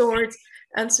without sort.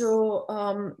 And so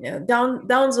down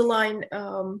the line,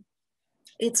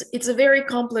 it's a very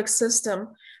complex system.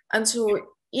 And so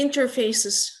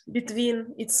interfaces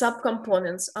between its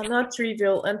subcomponents are not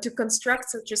trivial, and to construct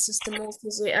such a system, also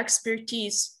the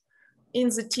expertise in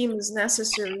the team is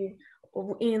necessary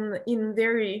in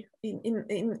very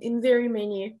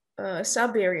many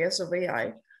sub areas of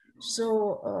AI.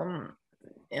 So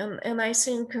and I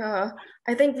think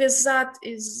with that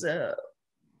is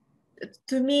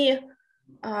to me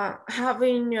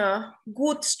having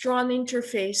good strong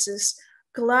interfaces,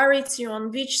 clarity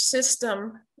on which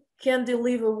system can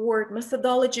deliver work,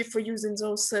 methodology for using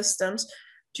those systems,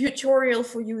 tutorial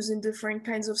for using different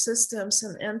kinds of systems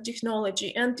and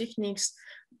technology and techniques.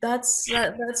 That's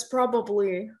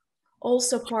probably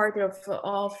also part of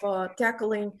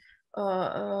tackling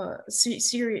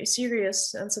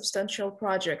serious and substantial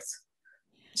projects.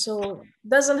 So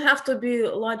doesn't have to be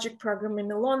logic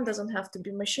programming alone, doesn't have to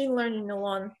be machine learning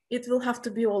alone. It will have to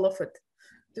be all of it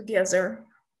together.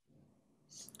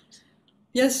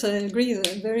 Yes, I agree.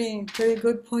 Very, very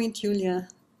good point, Yulia.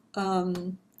 All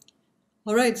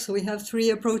right, so we have 3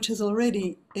 approaches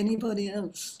already. Anybody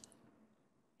else?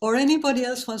 Or anybody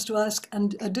else wants to ask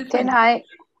a different...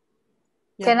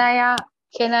 Can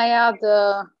I add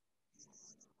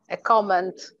a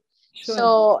comment? Sure.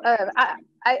 So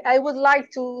I would like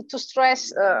to stress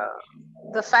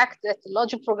the fact that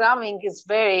logic programming is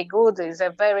very good, is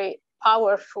a very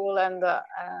powerful and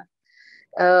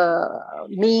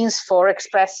means for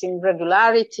expressing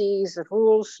regularities,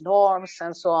 rules, norms,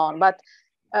 and so on. But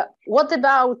what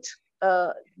about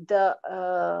the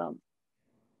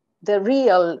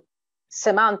real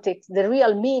semantics, the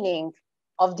real meaning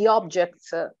of the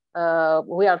objects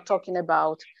we are talking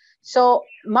about? So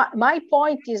my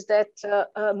point is that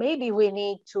maybe we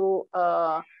need to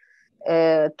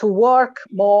work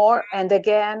more and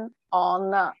again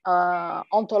on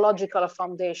ontological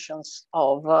foundations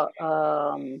of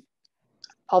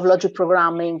logic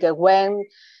programming. When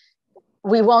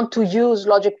we want to use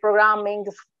logic programming,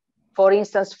 for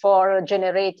instance, for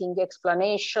generating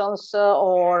explanations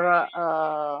or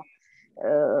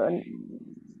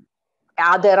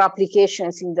other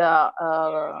applications in the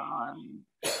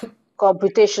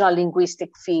computational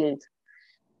linguistic field.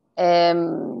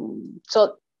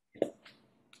 So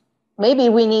maybe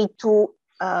we need to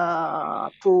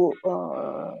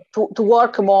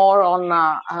work more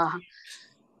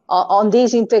on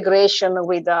this integration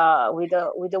with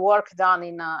the work done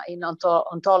in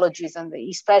ontologies, and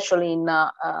especially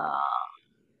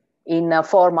in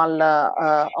formal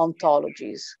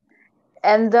ontologies.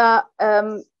 And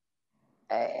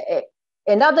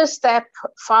another step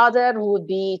further would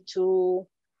be to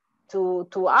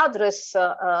address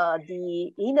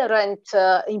the inherent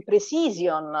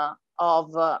imprecision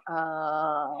of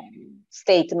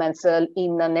statements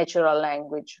in natural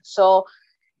language. So,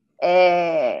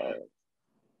 and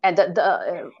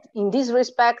in this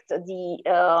respect,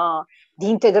 the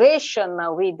integration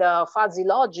with fuzzy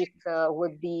logic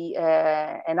would be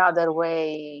another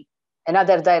way,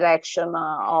 another direction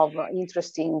of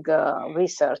interesting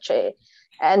research.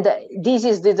 And this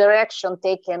is the direction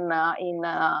taken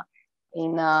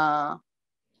in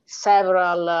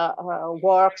several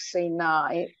works in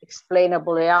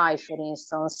explainable AI, for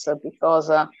instance, because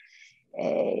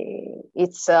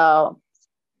it's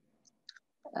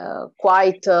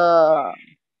quite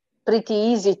pretty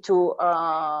easy to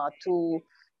do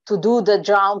the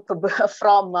jump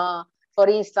from, for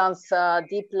instance,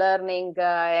 deep learning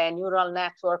neural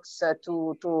networks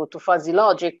to fuzzy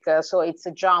logic. So it's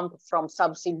a jump from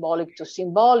sub-symbolic to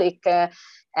symbolic,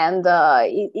 and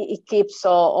it keeps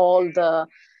all the.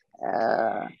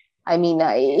 I mean,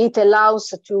 it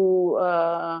allows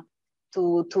to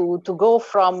go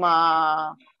from,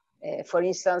 for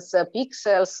instance,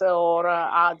 pixels or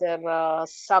other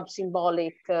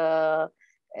sub-symbolic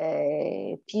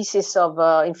pieces of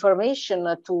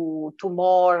information to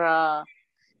more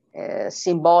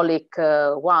symbolic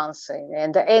ones,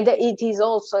 and it is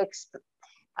also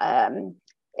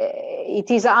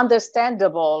it is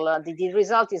understandable. The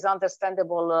result is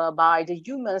understandable by the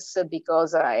humans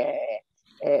because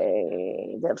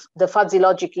the fuzzy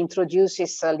logic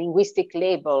introduces linguistic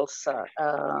labels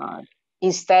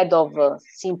instead of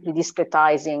simply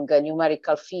discretizing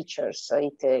numerical features.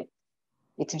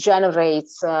 It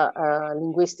generates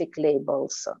linguistic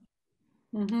labels.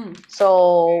 Mm-hmm.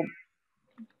 So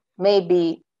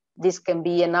maybe this can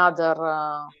be another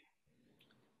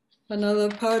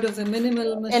part of the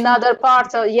minimal machine. Another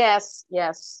part of, yes.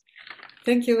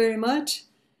 Thank you very much.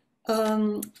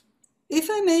 If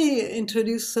I may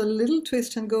introduce a little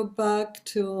twist and go back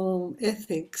to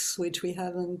ethics, which we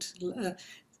haven't,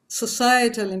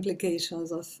 societal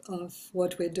implications of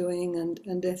what we're doing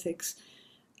and ethics.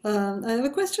 I have a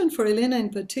question for Elena in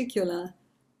particular.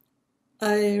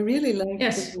 I really like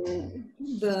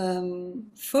the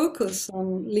focus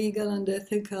on legal and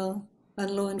ethical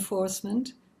and law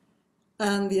enforcement,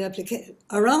 and the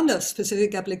around a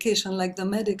specific application like the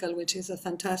medical, which is a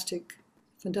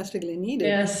fantastically needed.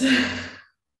 Yes.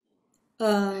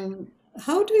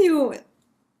 How do you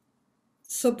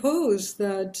suppose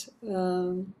that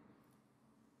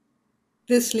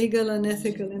this legal and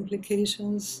ethical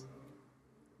implications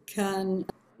can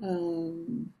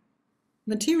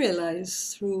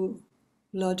materialize through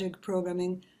logic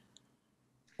programming?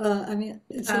 I mean,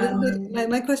 it's a little bit,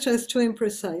 my question is too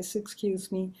imprecise,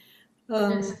 excuse me.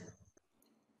 Because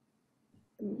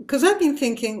I've been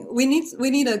thinking we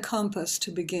need a compass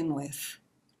to begin with.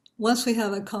 Once we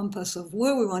have a compass of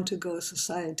where we want to go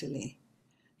societally,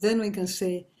 then we can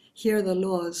say, here are the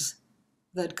laws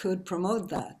that could promote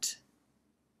that.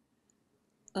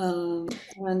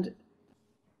 And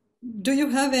do you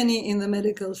have any in the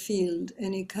medical field,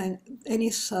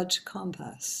 any such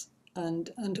compass?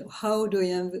 And how do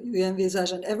we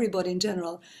envisage, and everybody in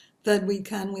general, that we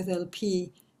can with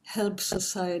LP help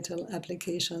societal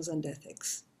applications and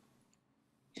ethics?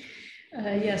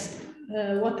 Yes,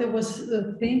 what I was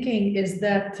thinking is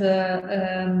that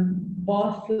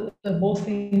both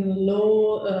in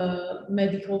law,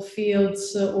 medical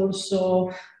fields,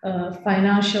 also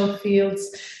financial fields,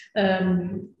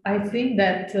 I think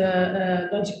that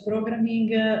logic programming,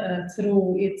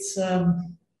 through its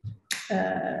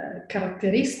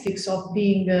characteristics of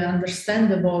being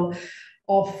understandable,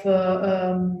 of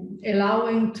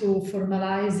allowing to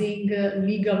formalizing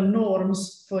legal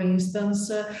norms, for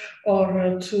instance,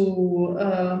 or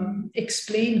to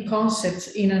explain concepts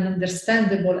in an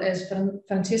understandable, as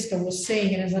Francesca was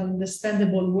saying, in an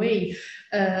understandable way,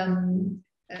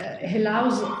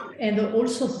 allows, and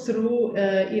also through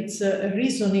its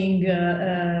reasoning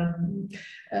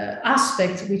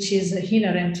aspect, which is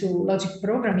inherent to logic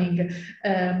programming,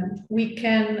 we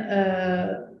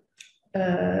can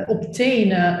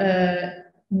obtain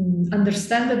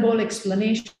understandable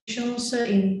explanations,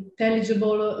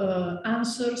 intelligible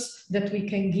answers that we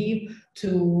can give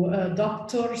to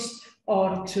doctors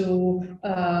or to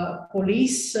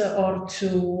police or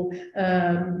to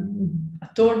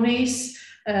attorneys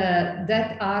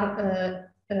that are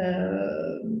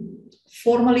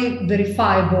formally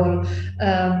verifiable.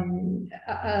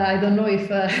 I don't know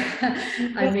if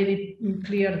I made it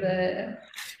clear.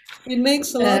 It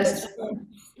makes a lot of sense.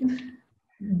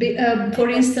 For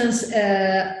instance,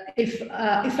 if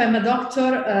I'm a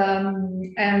doctor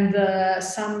and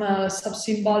some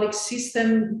subsymbolic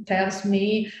system tells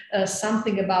me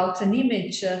something about an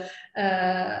image,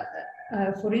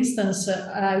 for instance,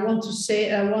 I want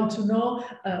to know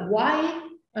why.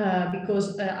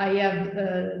 Because I have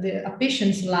a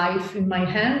patient's life in my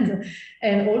hand,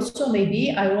 and also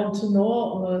maybe I want to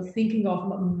know, thinking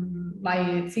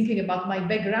about my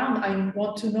background, I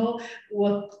want to know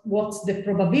what's the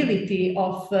probability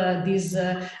of this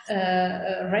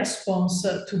response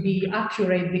to be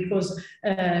accurate, because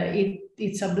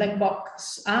it's a black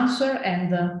box answer,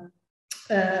 and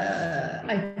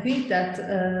I think that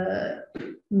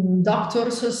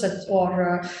doctors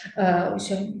or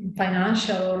also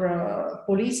financial or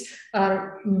police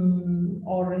are,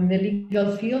 or in the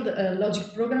legal field,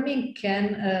 logic programming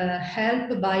can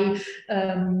help by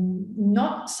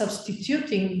not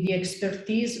substituting the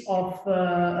expertise of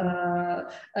the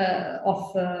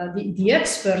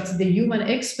experts, the human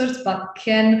experts, but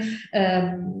can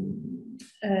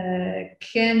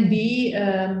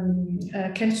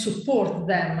support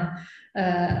them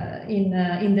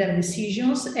in their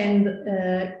decisions, and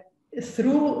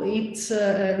through its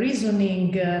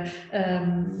reasoning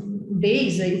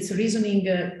base, its reasoning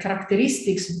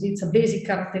characteristics, it's a basic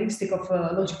characteristic of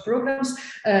logic programs,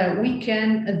 we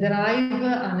can derive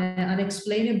an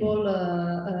unexplainable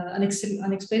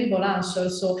answer.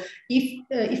 So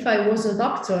if I was a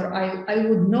doctor, I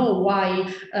would know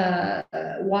why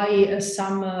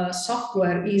some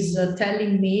software is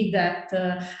telling me that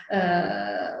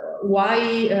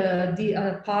why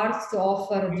the part of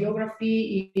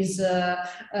radiography is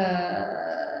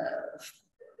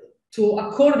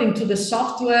according to the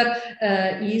software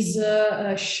is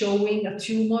showing a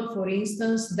tumor, for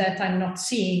instance, that I'm not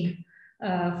seeing,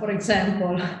 for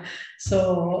example.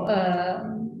 So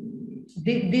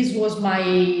this was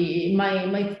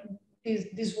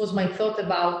this was my thought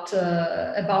about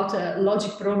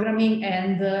logic programming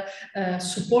and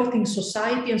supporting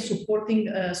society and supporting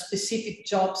specific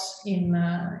jobs in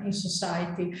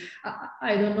society.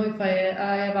 I don't know if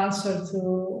I have answered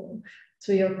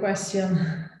to your question.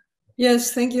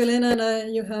 Yes, thank you, Elena.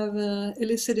 And you have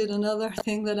elicited another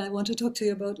thing that I want to talk to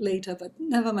you about later, but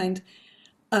never mind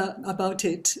about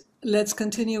it. Let's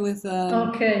continue with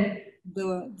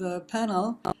the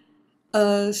panel.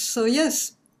 So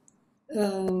yes.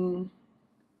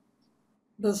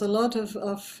 There's a lot of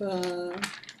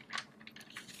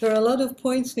there are a lot of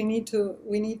points we need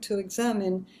to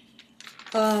examine.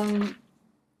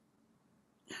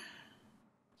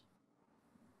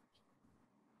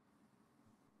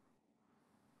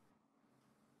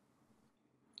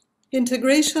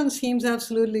 Integration seems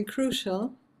absolutely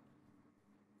crucial,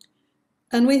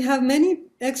 and we have many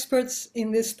experts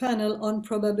in this panel on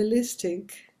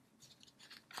probabilistic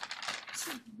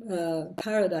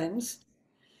paradigms.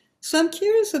 So I'm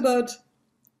curious about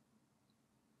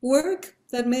work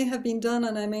that may have been done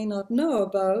and I may not know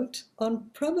about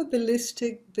on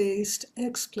probabilistic-based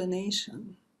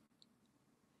explanation.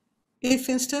 If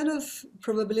instead of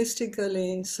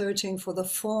probabilistically searching for the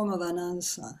form of an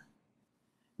answer,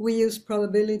 we use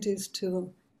probabilities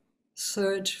to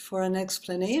search for an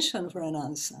explanation for an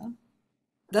answer,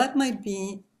 that might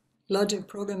be logic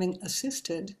programming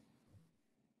assisted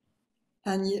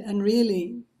and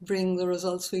really bring the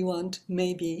results we want,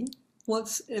 maybe.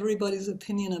 what's everybody's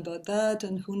opinion about that,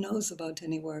 and who knows about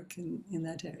any work in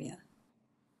that area?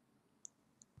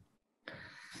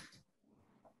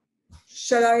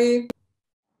 Shall I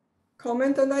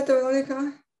comment on that,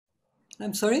 Veronica?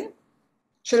 I'm sorry?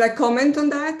 Shall I comment on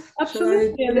that?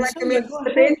 Absolutely, Alessandra, go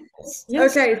ahead. Yes.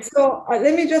 Yes. Okay, so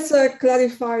let me just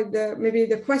clarify maybe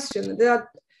the question.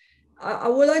 I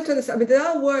would like to understand, I mean,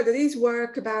 there is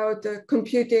work about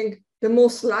computing the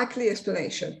most likely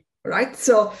explanation, right?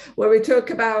 So when we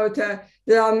talk about,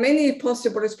 there are many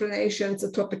possible explanations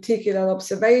to a particular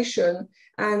observation,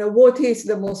 and what is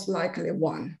the most likely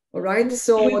one, all right?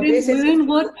 So within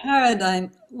what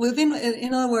paradigm,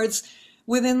 in other words,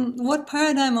 within what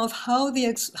paradigm of how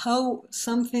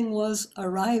something was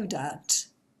arrived at?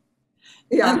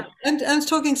 Yeah. I'm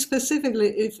talking specifically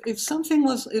if some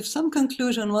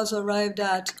conclusion was arrived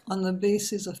at on the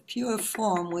basis of pure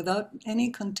form without any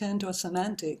content or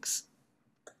semantics,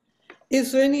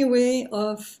 is there any way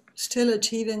of still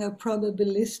achieving a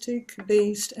probabilistic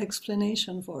based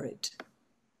explanation for it?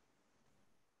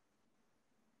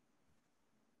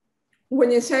 When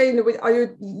you say, are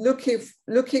you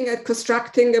looking at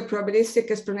constructing a probabilistic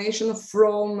explanation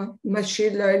from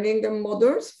machine learning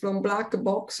models, from black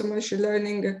box machine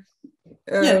learning?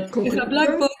 Yes, if a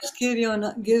black box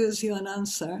gives you an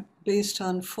answer based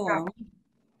on form.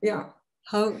 Yeah.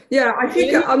 How? Yeah, I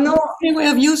think I'm not. A way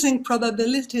of using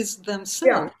probabilities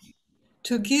themselves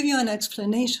to give you an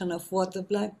explanation of what the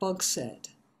black box said.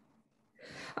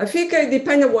 I think it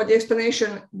depends on what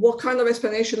kind of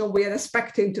explanation we are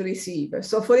expecting to receive.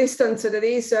 So, for instance, there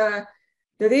is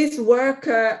work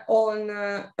on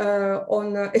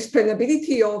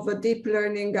explainability of deep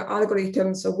learning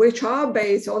algorithms, which are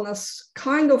based on a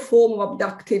kind of form of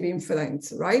abductive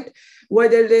inference, right? Where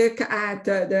they look at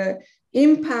the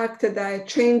impact that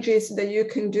changes that you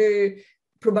can do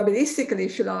probabilistically,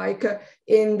 if you like,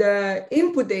 in the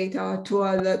input data to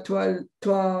a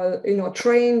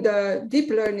trained deep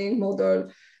learning model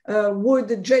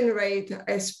would generate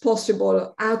as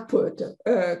possible output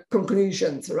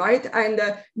conclusions, right? And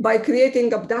by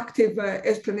creating abductive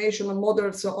explanation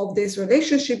models of this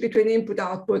relationship between input and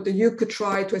output, you could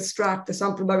try to extract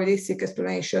some probabilistic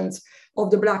explanations of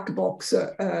the black box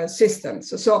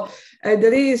systems. So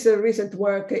there is a recent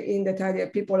work in that area.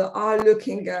 People are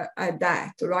looking at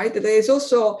that, right? There is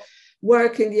also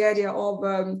work in the area of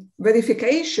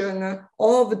verification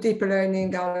of deep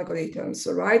learning algorithms,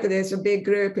 right? There's a big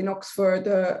group in Oxford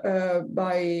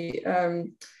by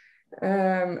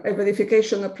a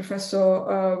verification professor,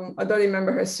 I don't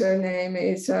remember her surname,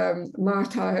 is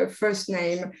Marta, her first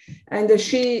name. And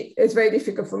she, it's very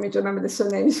difficult for me to remember the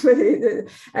surname.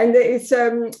 And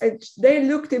they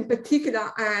looked in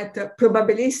particular at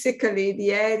probabilistically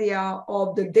the area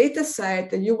of the data set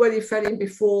that you were referring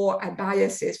before at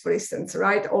biases, for instance,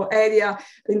 right? Or area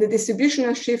in the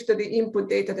distributional shift of the input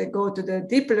data that go to the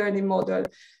deep learning model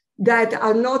that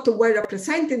are not well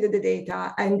represented in the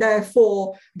data, and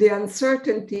therefore the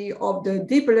uncertainty of the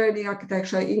deep learning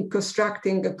architecture in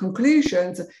constructing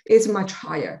conclusions is much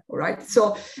higher, right?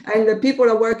 So, and the people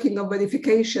are working on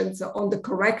verifications on the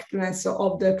correctness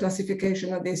of the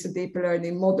classification of these deep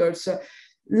learning models,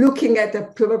 looking at the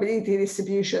probability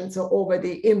distributions over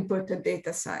the input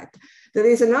data set. There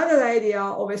is another area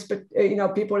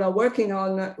of people are working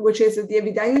on, which is the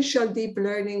evidential deep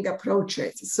learning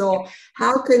approaches. So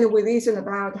how can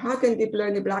deep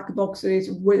learning black boxes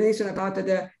reason about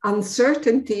the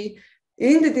uncertainty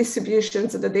in the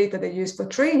distributions of the data they use for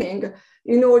training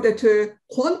in order to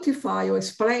quantify or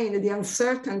explain the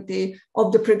uncertainty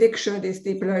of the prediction this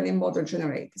deep learning model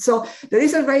generates. So there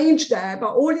is a range there,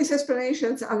 but all these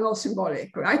explanations are not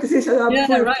symbolic, right? This is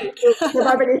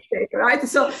probabilistic, right?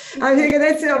 So I think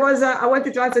that's I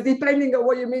wanted to answer, depending on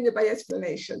what you mean by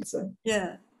explanations.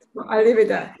 Yeah. I'll leave it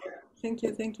there. Thank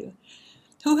you, thank you.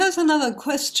 Who has another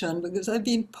question? Because I've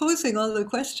been posing all the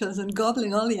questions and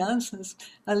gobbling all the answers.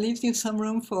 I'll leave you some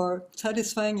room for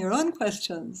satisfying your own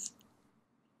questions.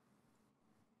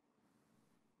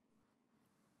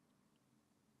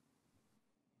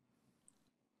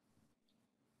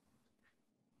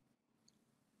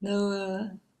 No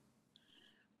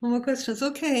more questions.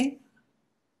 Okay.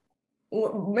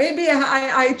 Maybe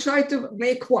I try to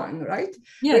make one, right?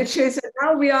 Yes. Which is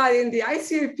now we are in the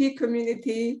ICLP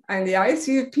community, and the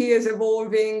ICLP is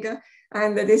evolving,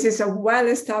 and this is a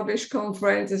well-established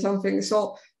conference or something.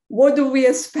 So what do we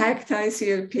expect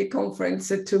ICLP conference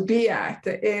to be at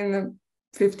in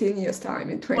 15 years time,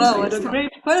 in 20 years time? Wow, what a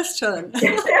great question.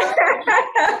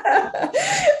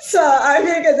 So I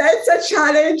think that's a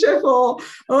challenge for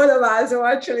all of us who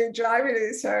are actually driving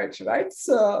research, right?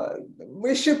 So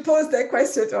we should pose that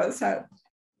question to ourselves.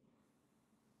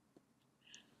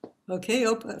 Okay,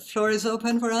 floor is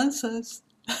open for answers.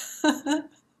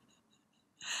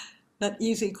 That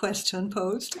easy question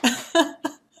posed.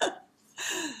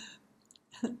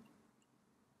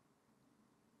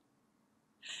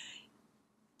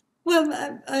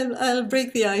 Well, I'll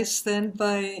break the ice then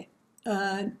by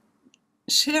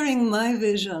sharing my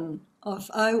vision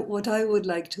of what I would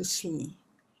like to see.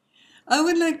 I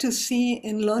would like to see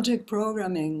in logic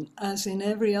programming, as in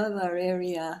every other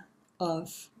area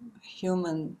of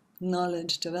human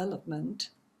knowledge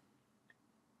development,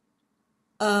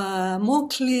 a more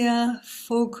clear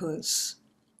focus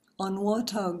on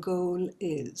what our goal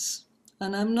is.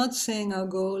 And I'm not saying our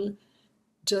goal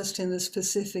just in the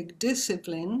specific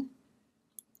discipline,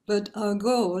 but our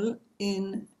goal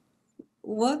in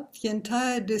what the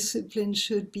entire discipline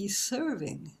should be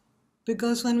serving.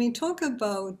 Because when we talk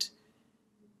about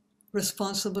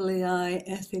responsible AI,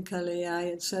 ethical AI,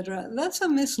 etc., that's a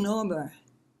misnomer.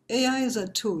 AI is a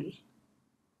tool.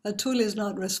 A tool is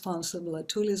not responsible. A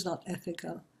tool is not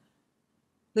ethical.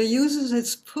 The users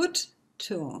it's put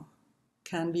to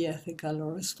can be ethical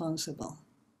or responsible.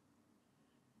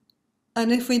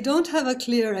 And if we don't have a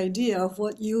clear idea of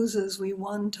what users we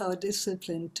want our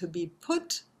discipline to be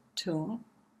put to,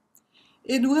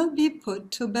 it will be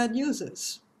put to bad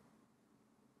users.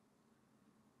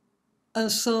 And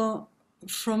so,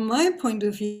 from my point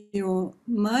of view,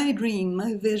 my dream,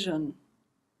 my vision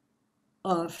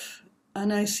of an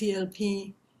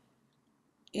ICLP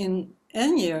in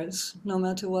N years, no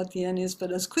matter what the N is,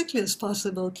 but as quickly as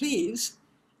possible, please,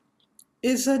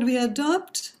 is that we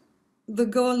adopt the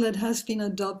goal that has been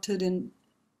adopted in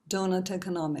donut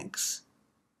economics.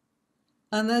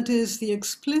 And that is the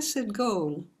explicit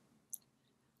goal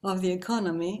of the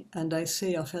economy, and I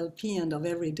say of LP and of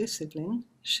every discipline,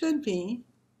 should be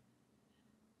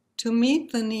to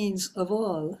meet the needs of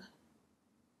all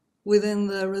within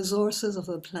the resources of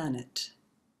the planet.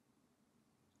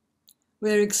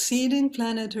 We're exceeding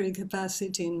planetary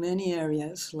capacity in many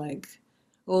areas like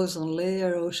ozone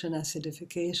layer, ocean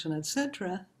acidification,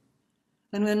 etc.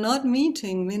 And we're not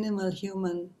meeting minimal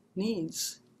human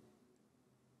needs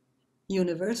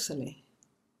universally.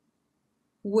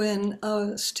 When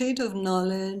our state of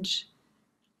knowledge,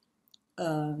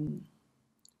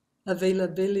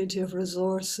 availability of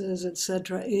resources,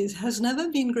 etc., has never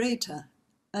been greater,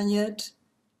 and yet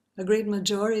a great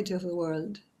majority of the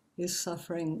world is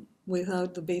suffering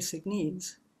without the basic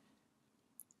needs.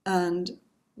 And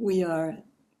we are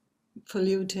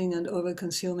polluting and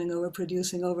over-consuming,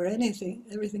 over-producing, over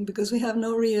everything, because we have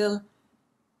no real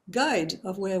guide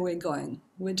of where we're going.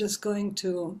 We're just going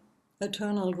to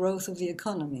eternal growth of the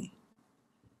economy.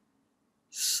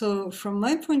 So from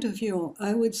my point of view,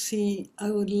 I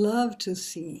would love to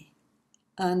see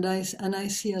an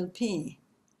ICLP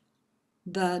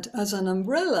that as an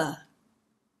umbrella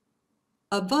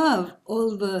above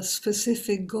all the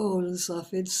specific goals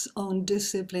of its own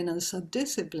discipline and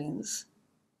subdisciplines,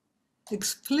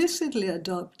 explicitly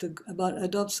adopts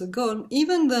the goal,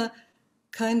 even the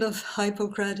kind of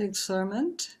Hippocratic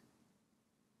sermon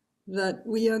that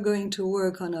we are going to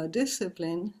work on our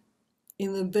discipline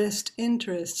in the best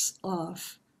interests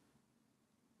of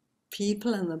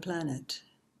people and the planet.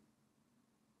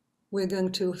 We're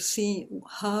going to see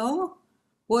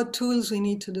what tools we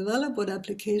need to develop, what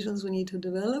applications we need to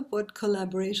develop, what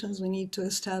collaborations we need to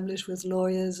establish with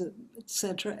lawyers,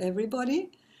 etc.,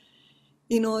 everybody,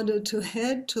 in order to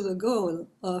head to the goal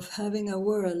of having a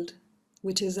world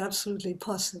which is absolutely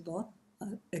possible,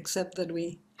 except that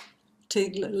we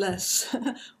take less.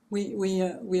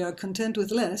 we are content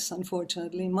with less,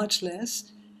 unfortunately, much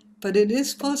less, but it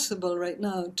is possible right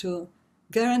now to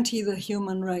guarantee the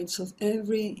human rights of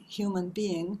every human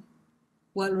being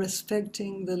while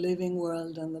respecting the living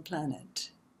world and the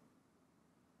planet.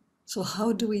 So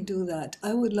how do we do that?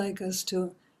 I would like us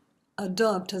to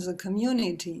adopt as a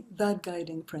community that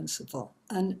guiding principle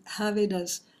and have it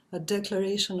as a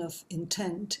declaration of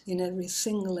intent in every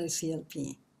single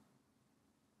ICLP.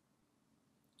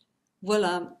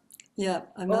 Voila. Yeah,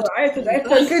 I'm not. All right, that's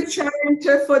a good challenge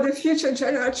for the future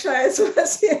general trials of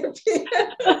ICLP.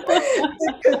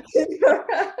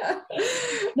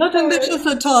 Not ambitious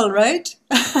at all, right?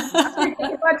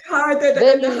 Much harder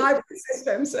than the hybrid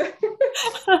systems.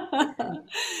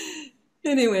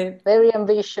 Anyway. Very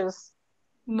ambitious.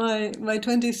 My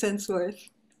 20 cents worth.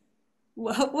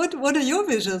 What are your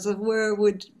visions of where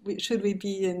should we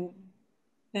be in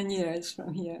 10 years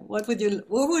from here? What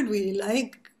would we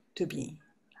like to be?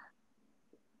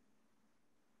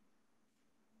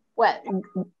 Well,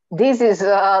 this is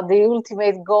the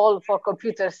ultimate goal for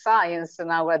computer science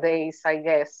nowadays, I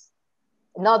guess.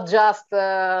 not just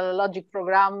logic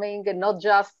programming, not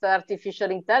just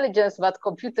artificial intelligence, but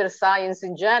computer science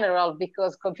in general,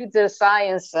 because computer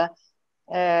science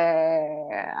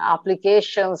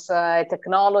applications,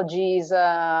 technologies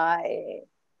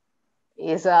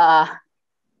is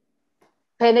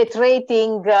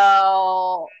penetrating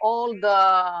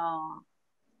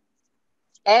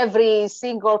every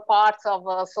single part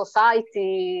of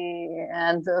society,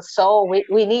 and so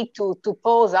we need to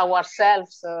pose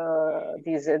ourselves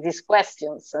these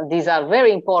questions. These are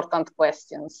very important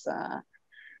questions.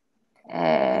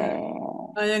 I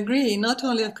agree, not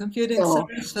only of computing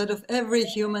science, but of every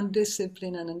human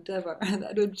discipline and endeavor.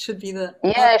 That should be the...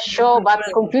 Yeah, sure, but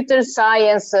computer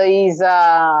science is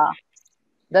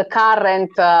the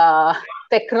current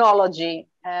technology.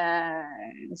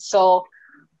 So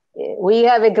we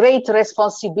have a great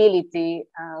responsibility.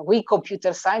 We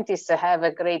computer scientists have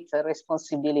a great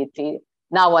responsibility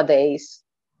nowadays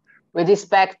with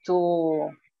respect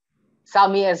to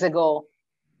some years ago.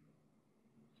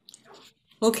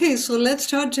 Okay, so let's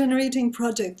start generating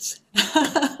projects.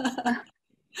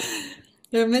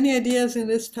 There are many ideas in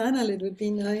this panel. It would be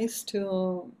nice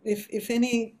to, if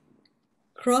any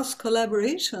cross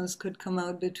collaborations could come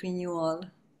out between you all,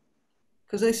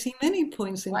 because I see many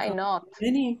points in common. Why not?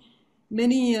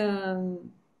 Many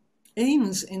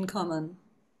aims in common,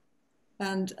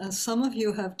 and some of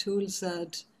you have tools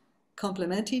that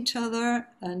complement each other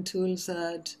and tools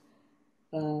that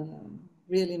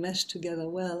really mesh together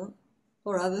well,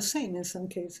 or are the same in some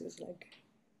cases. Like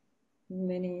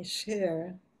many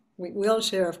share. We all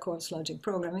share, of course, logic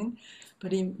programming,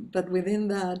 but within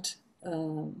that,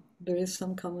 there is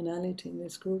some commonality in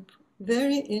this group.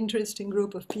 Very interesting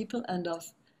group of people and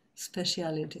of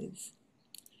specialities.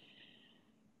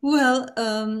 Well,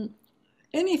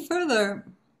 any further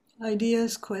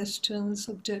ideas, questions,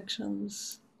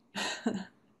 objections,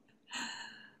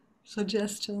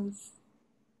 suggestions?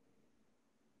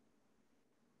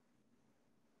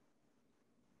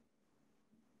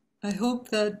 I hope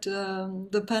that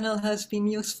the panel has been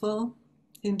useful.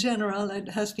 In general, it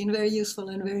has been very useful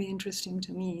and very interesting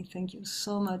to me. Thank you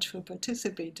so much for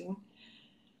participating.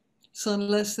 So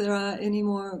unless there are any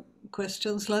more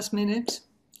questions last minute,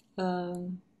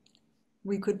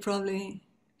 we could probably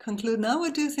conclude now.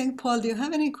 What do you think, Paul? Do you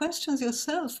have any questions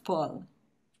yourself, Paul?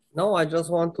 No, I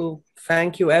just want to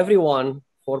thank you everyone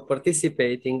for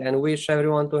participating and wish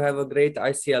everyone to have a great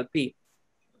ICLP.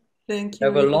 Thank you. We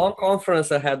have a long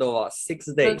conference ahead of us,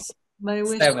 6 days, my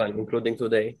wish. 7 including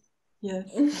today. Yes.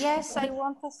 Yes, I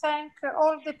want to thank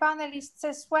all the panelists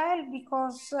as well,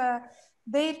 because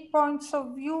their points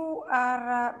of view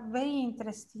are very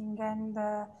interesting and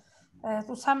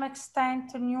to some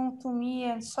extent new to me,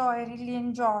 and so I really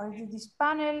enjoyed this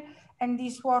panel and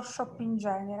this workshop in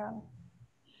general.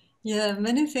 Yeah,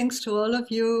 many thanks to all of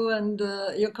you and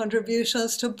your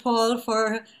contributions, to Paul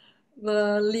for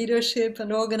the leadership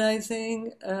and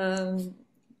organizing.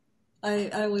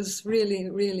 I was really,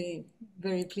 really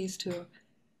very pleased to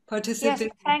participate. Yes,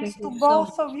 thanks to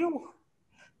both of you,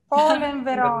 Paul and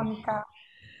Veronica.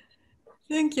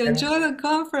 Thank you. Enjoy the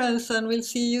conference and we'll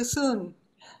see you soon.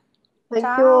 Thank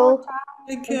Ciao, you all. ciao.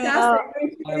 Take care. Fantastic.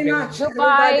 Thank you very much.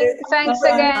 Goodbye. Thanks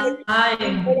again. Bye.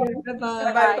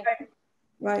 Bye-bye. Bye.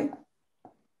 Bye. Bye.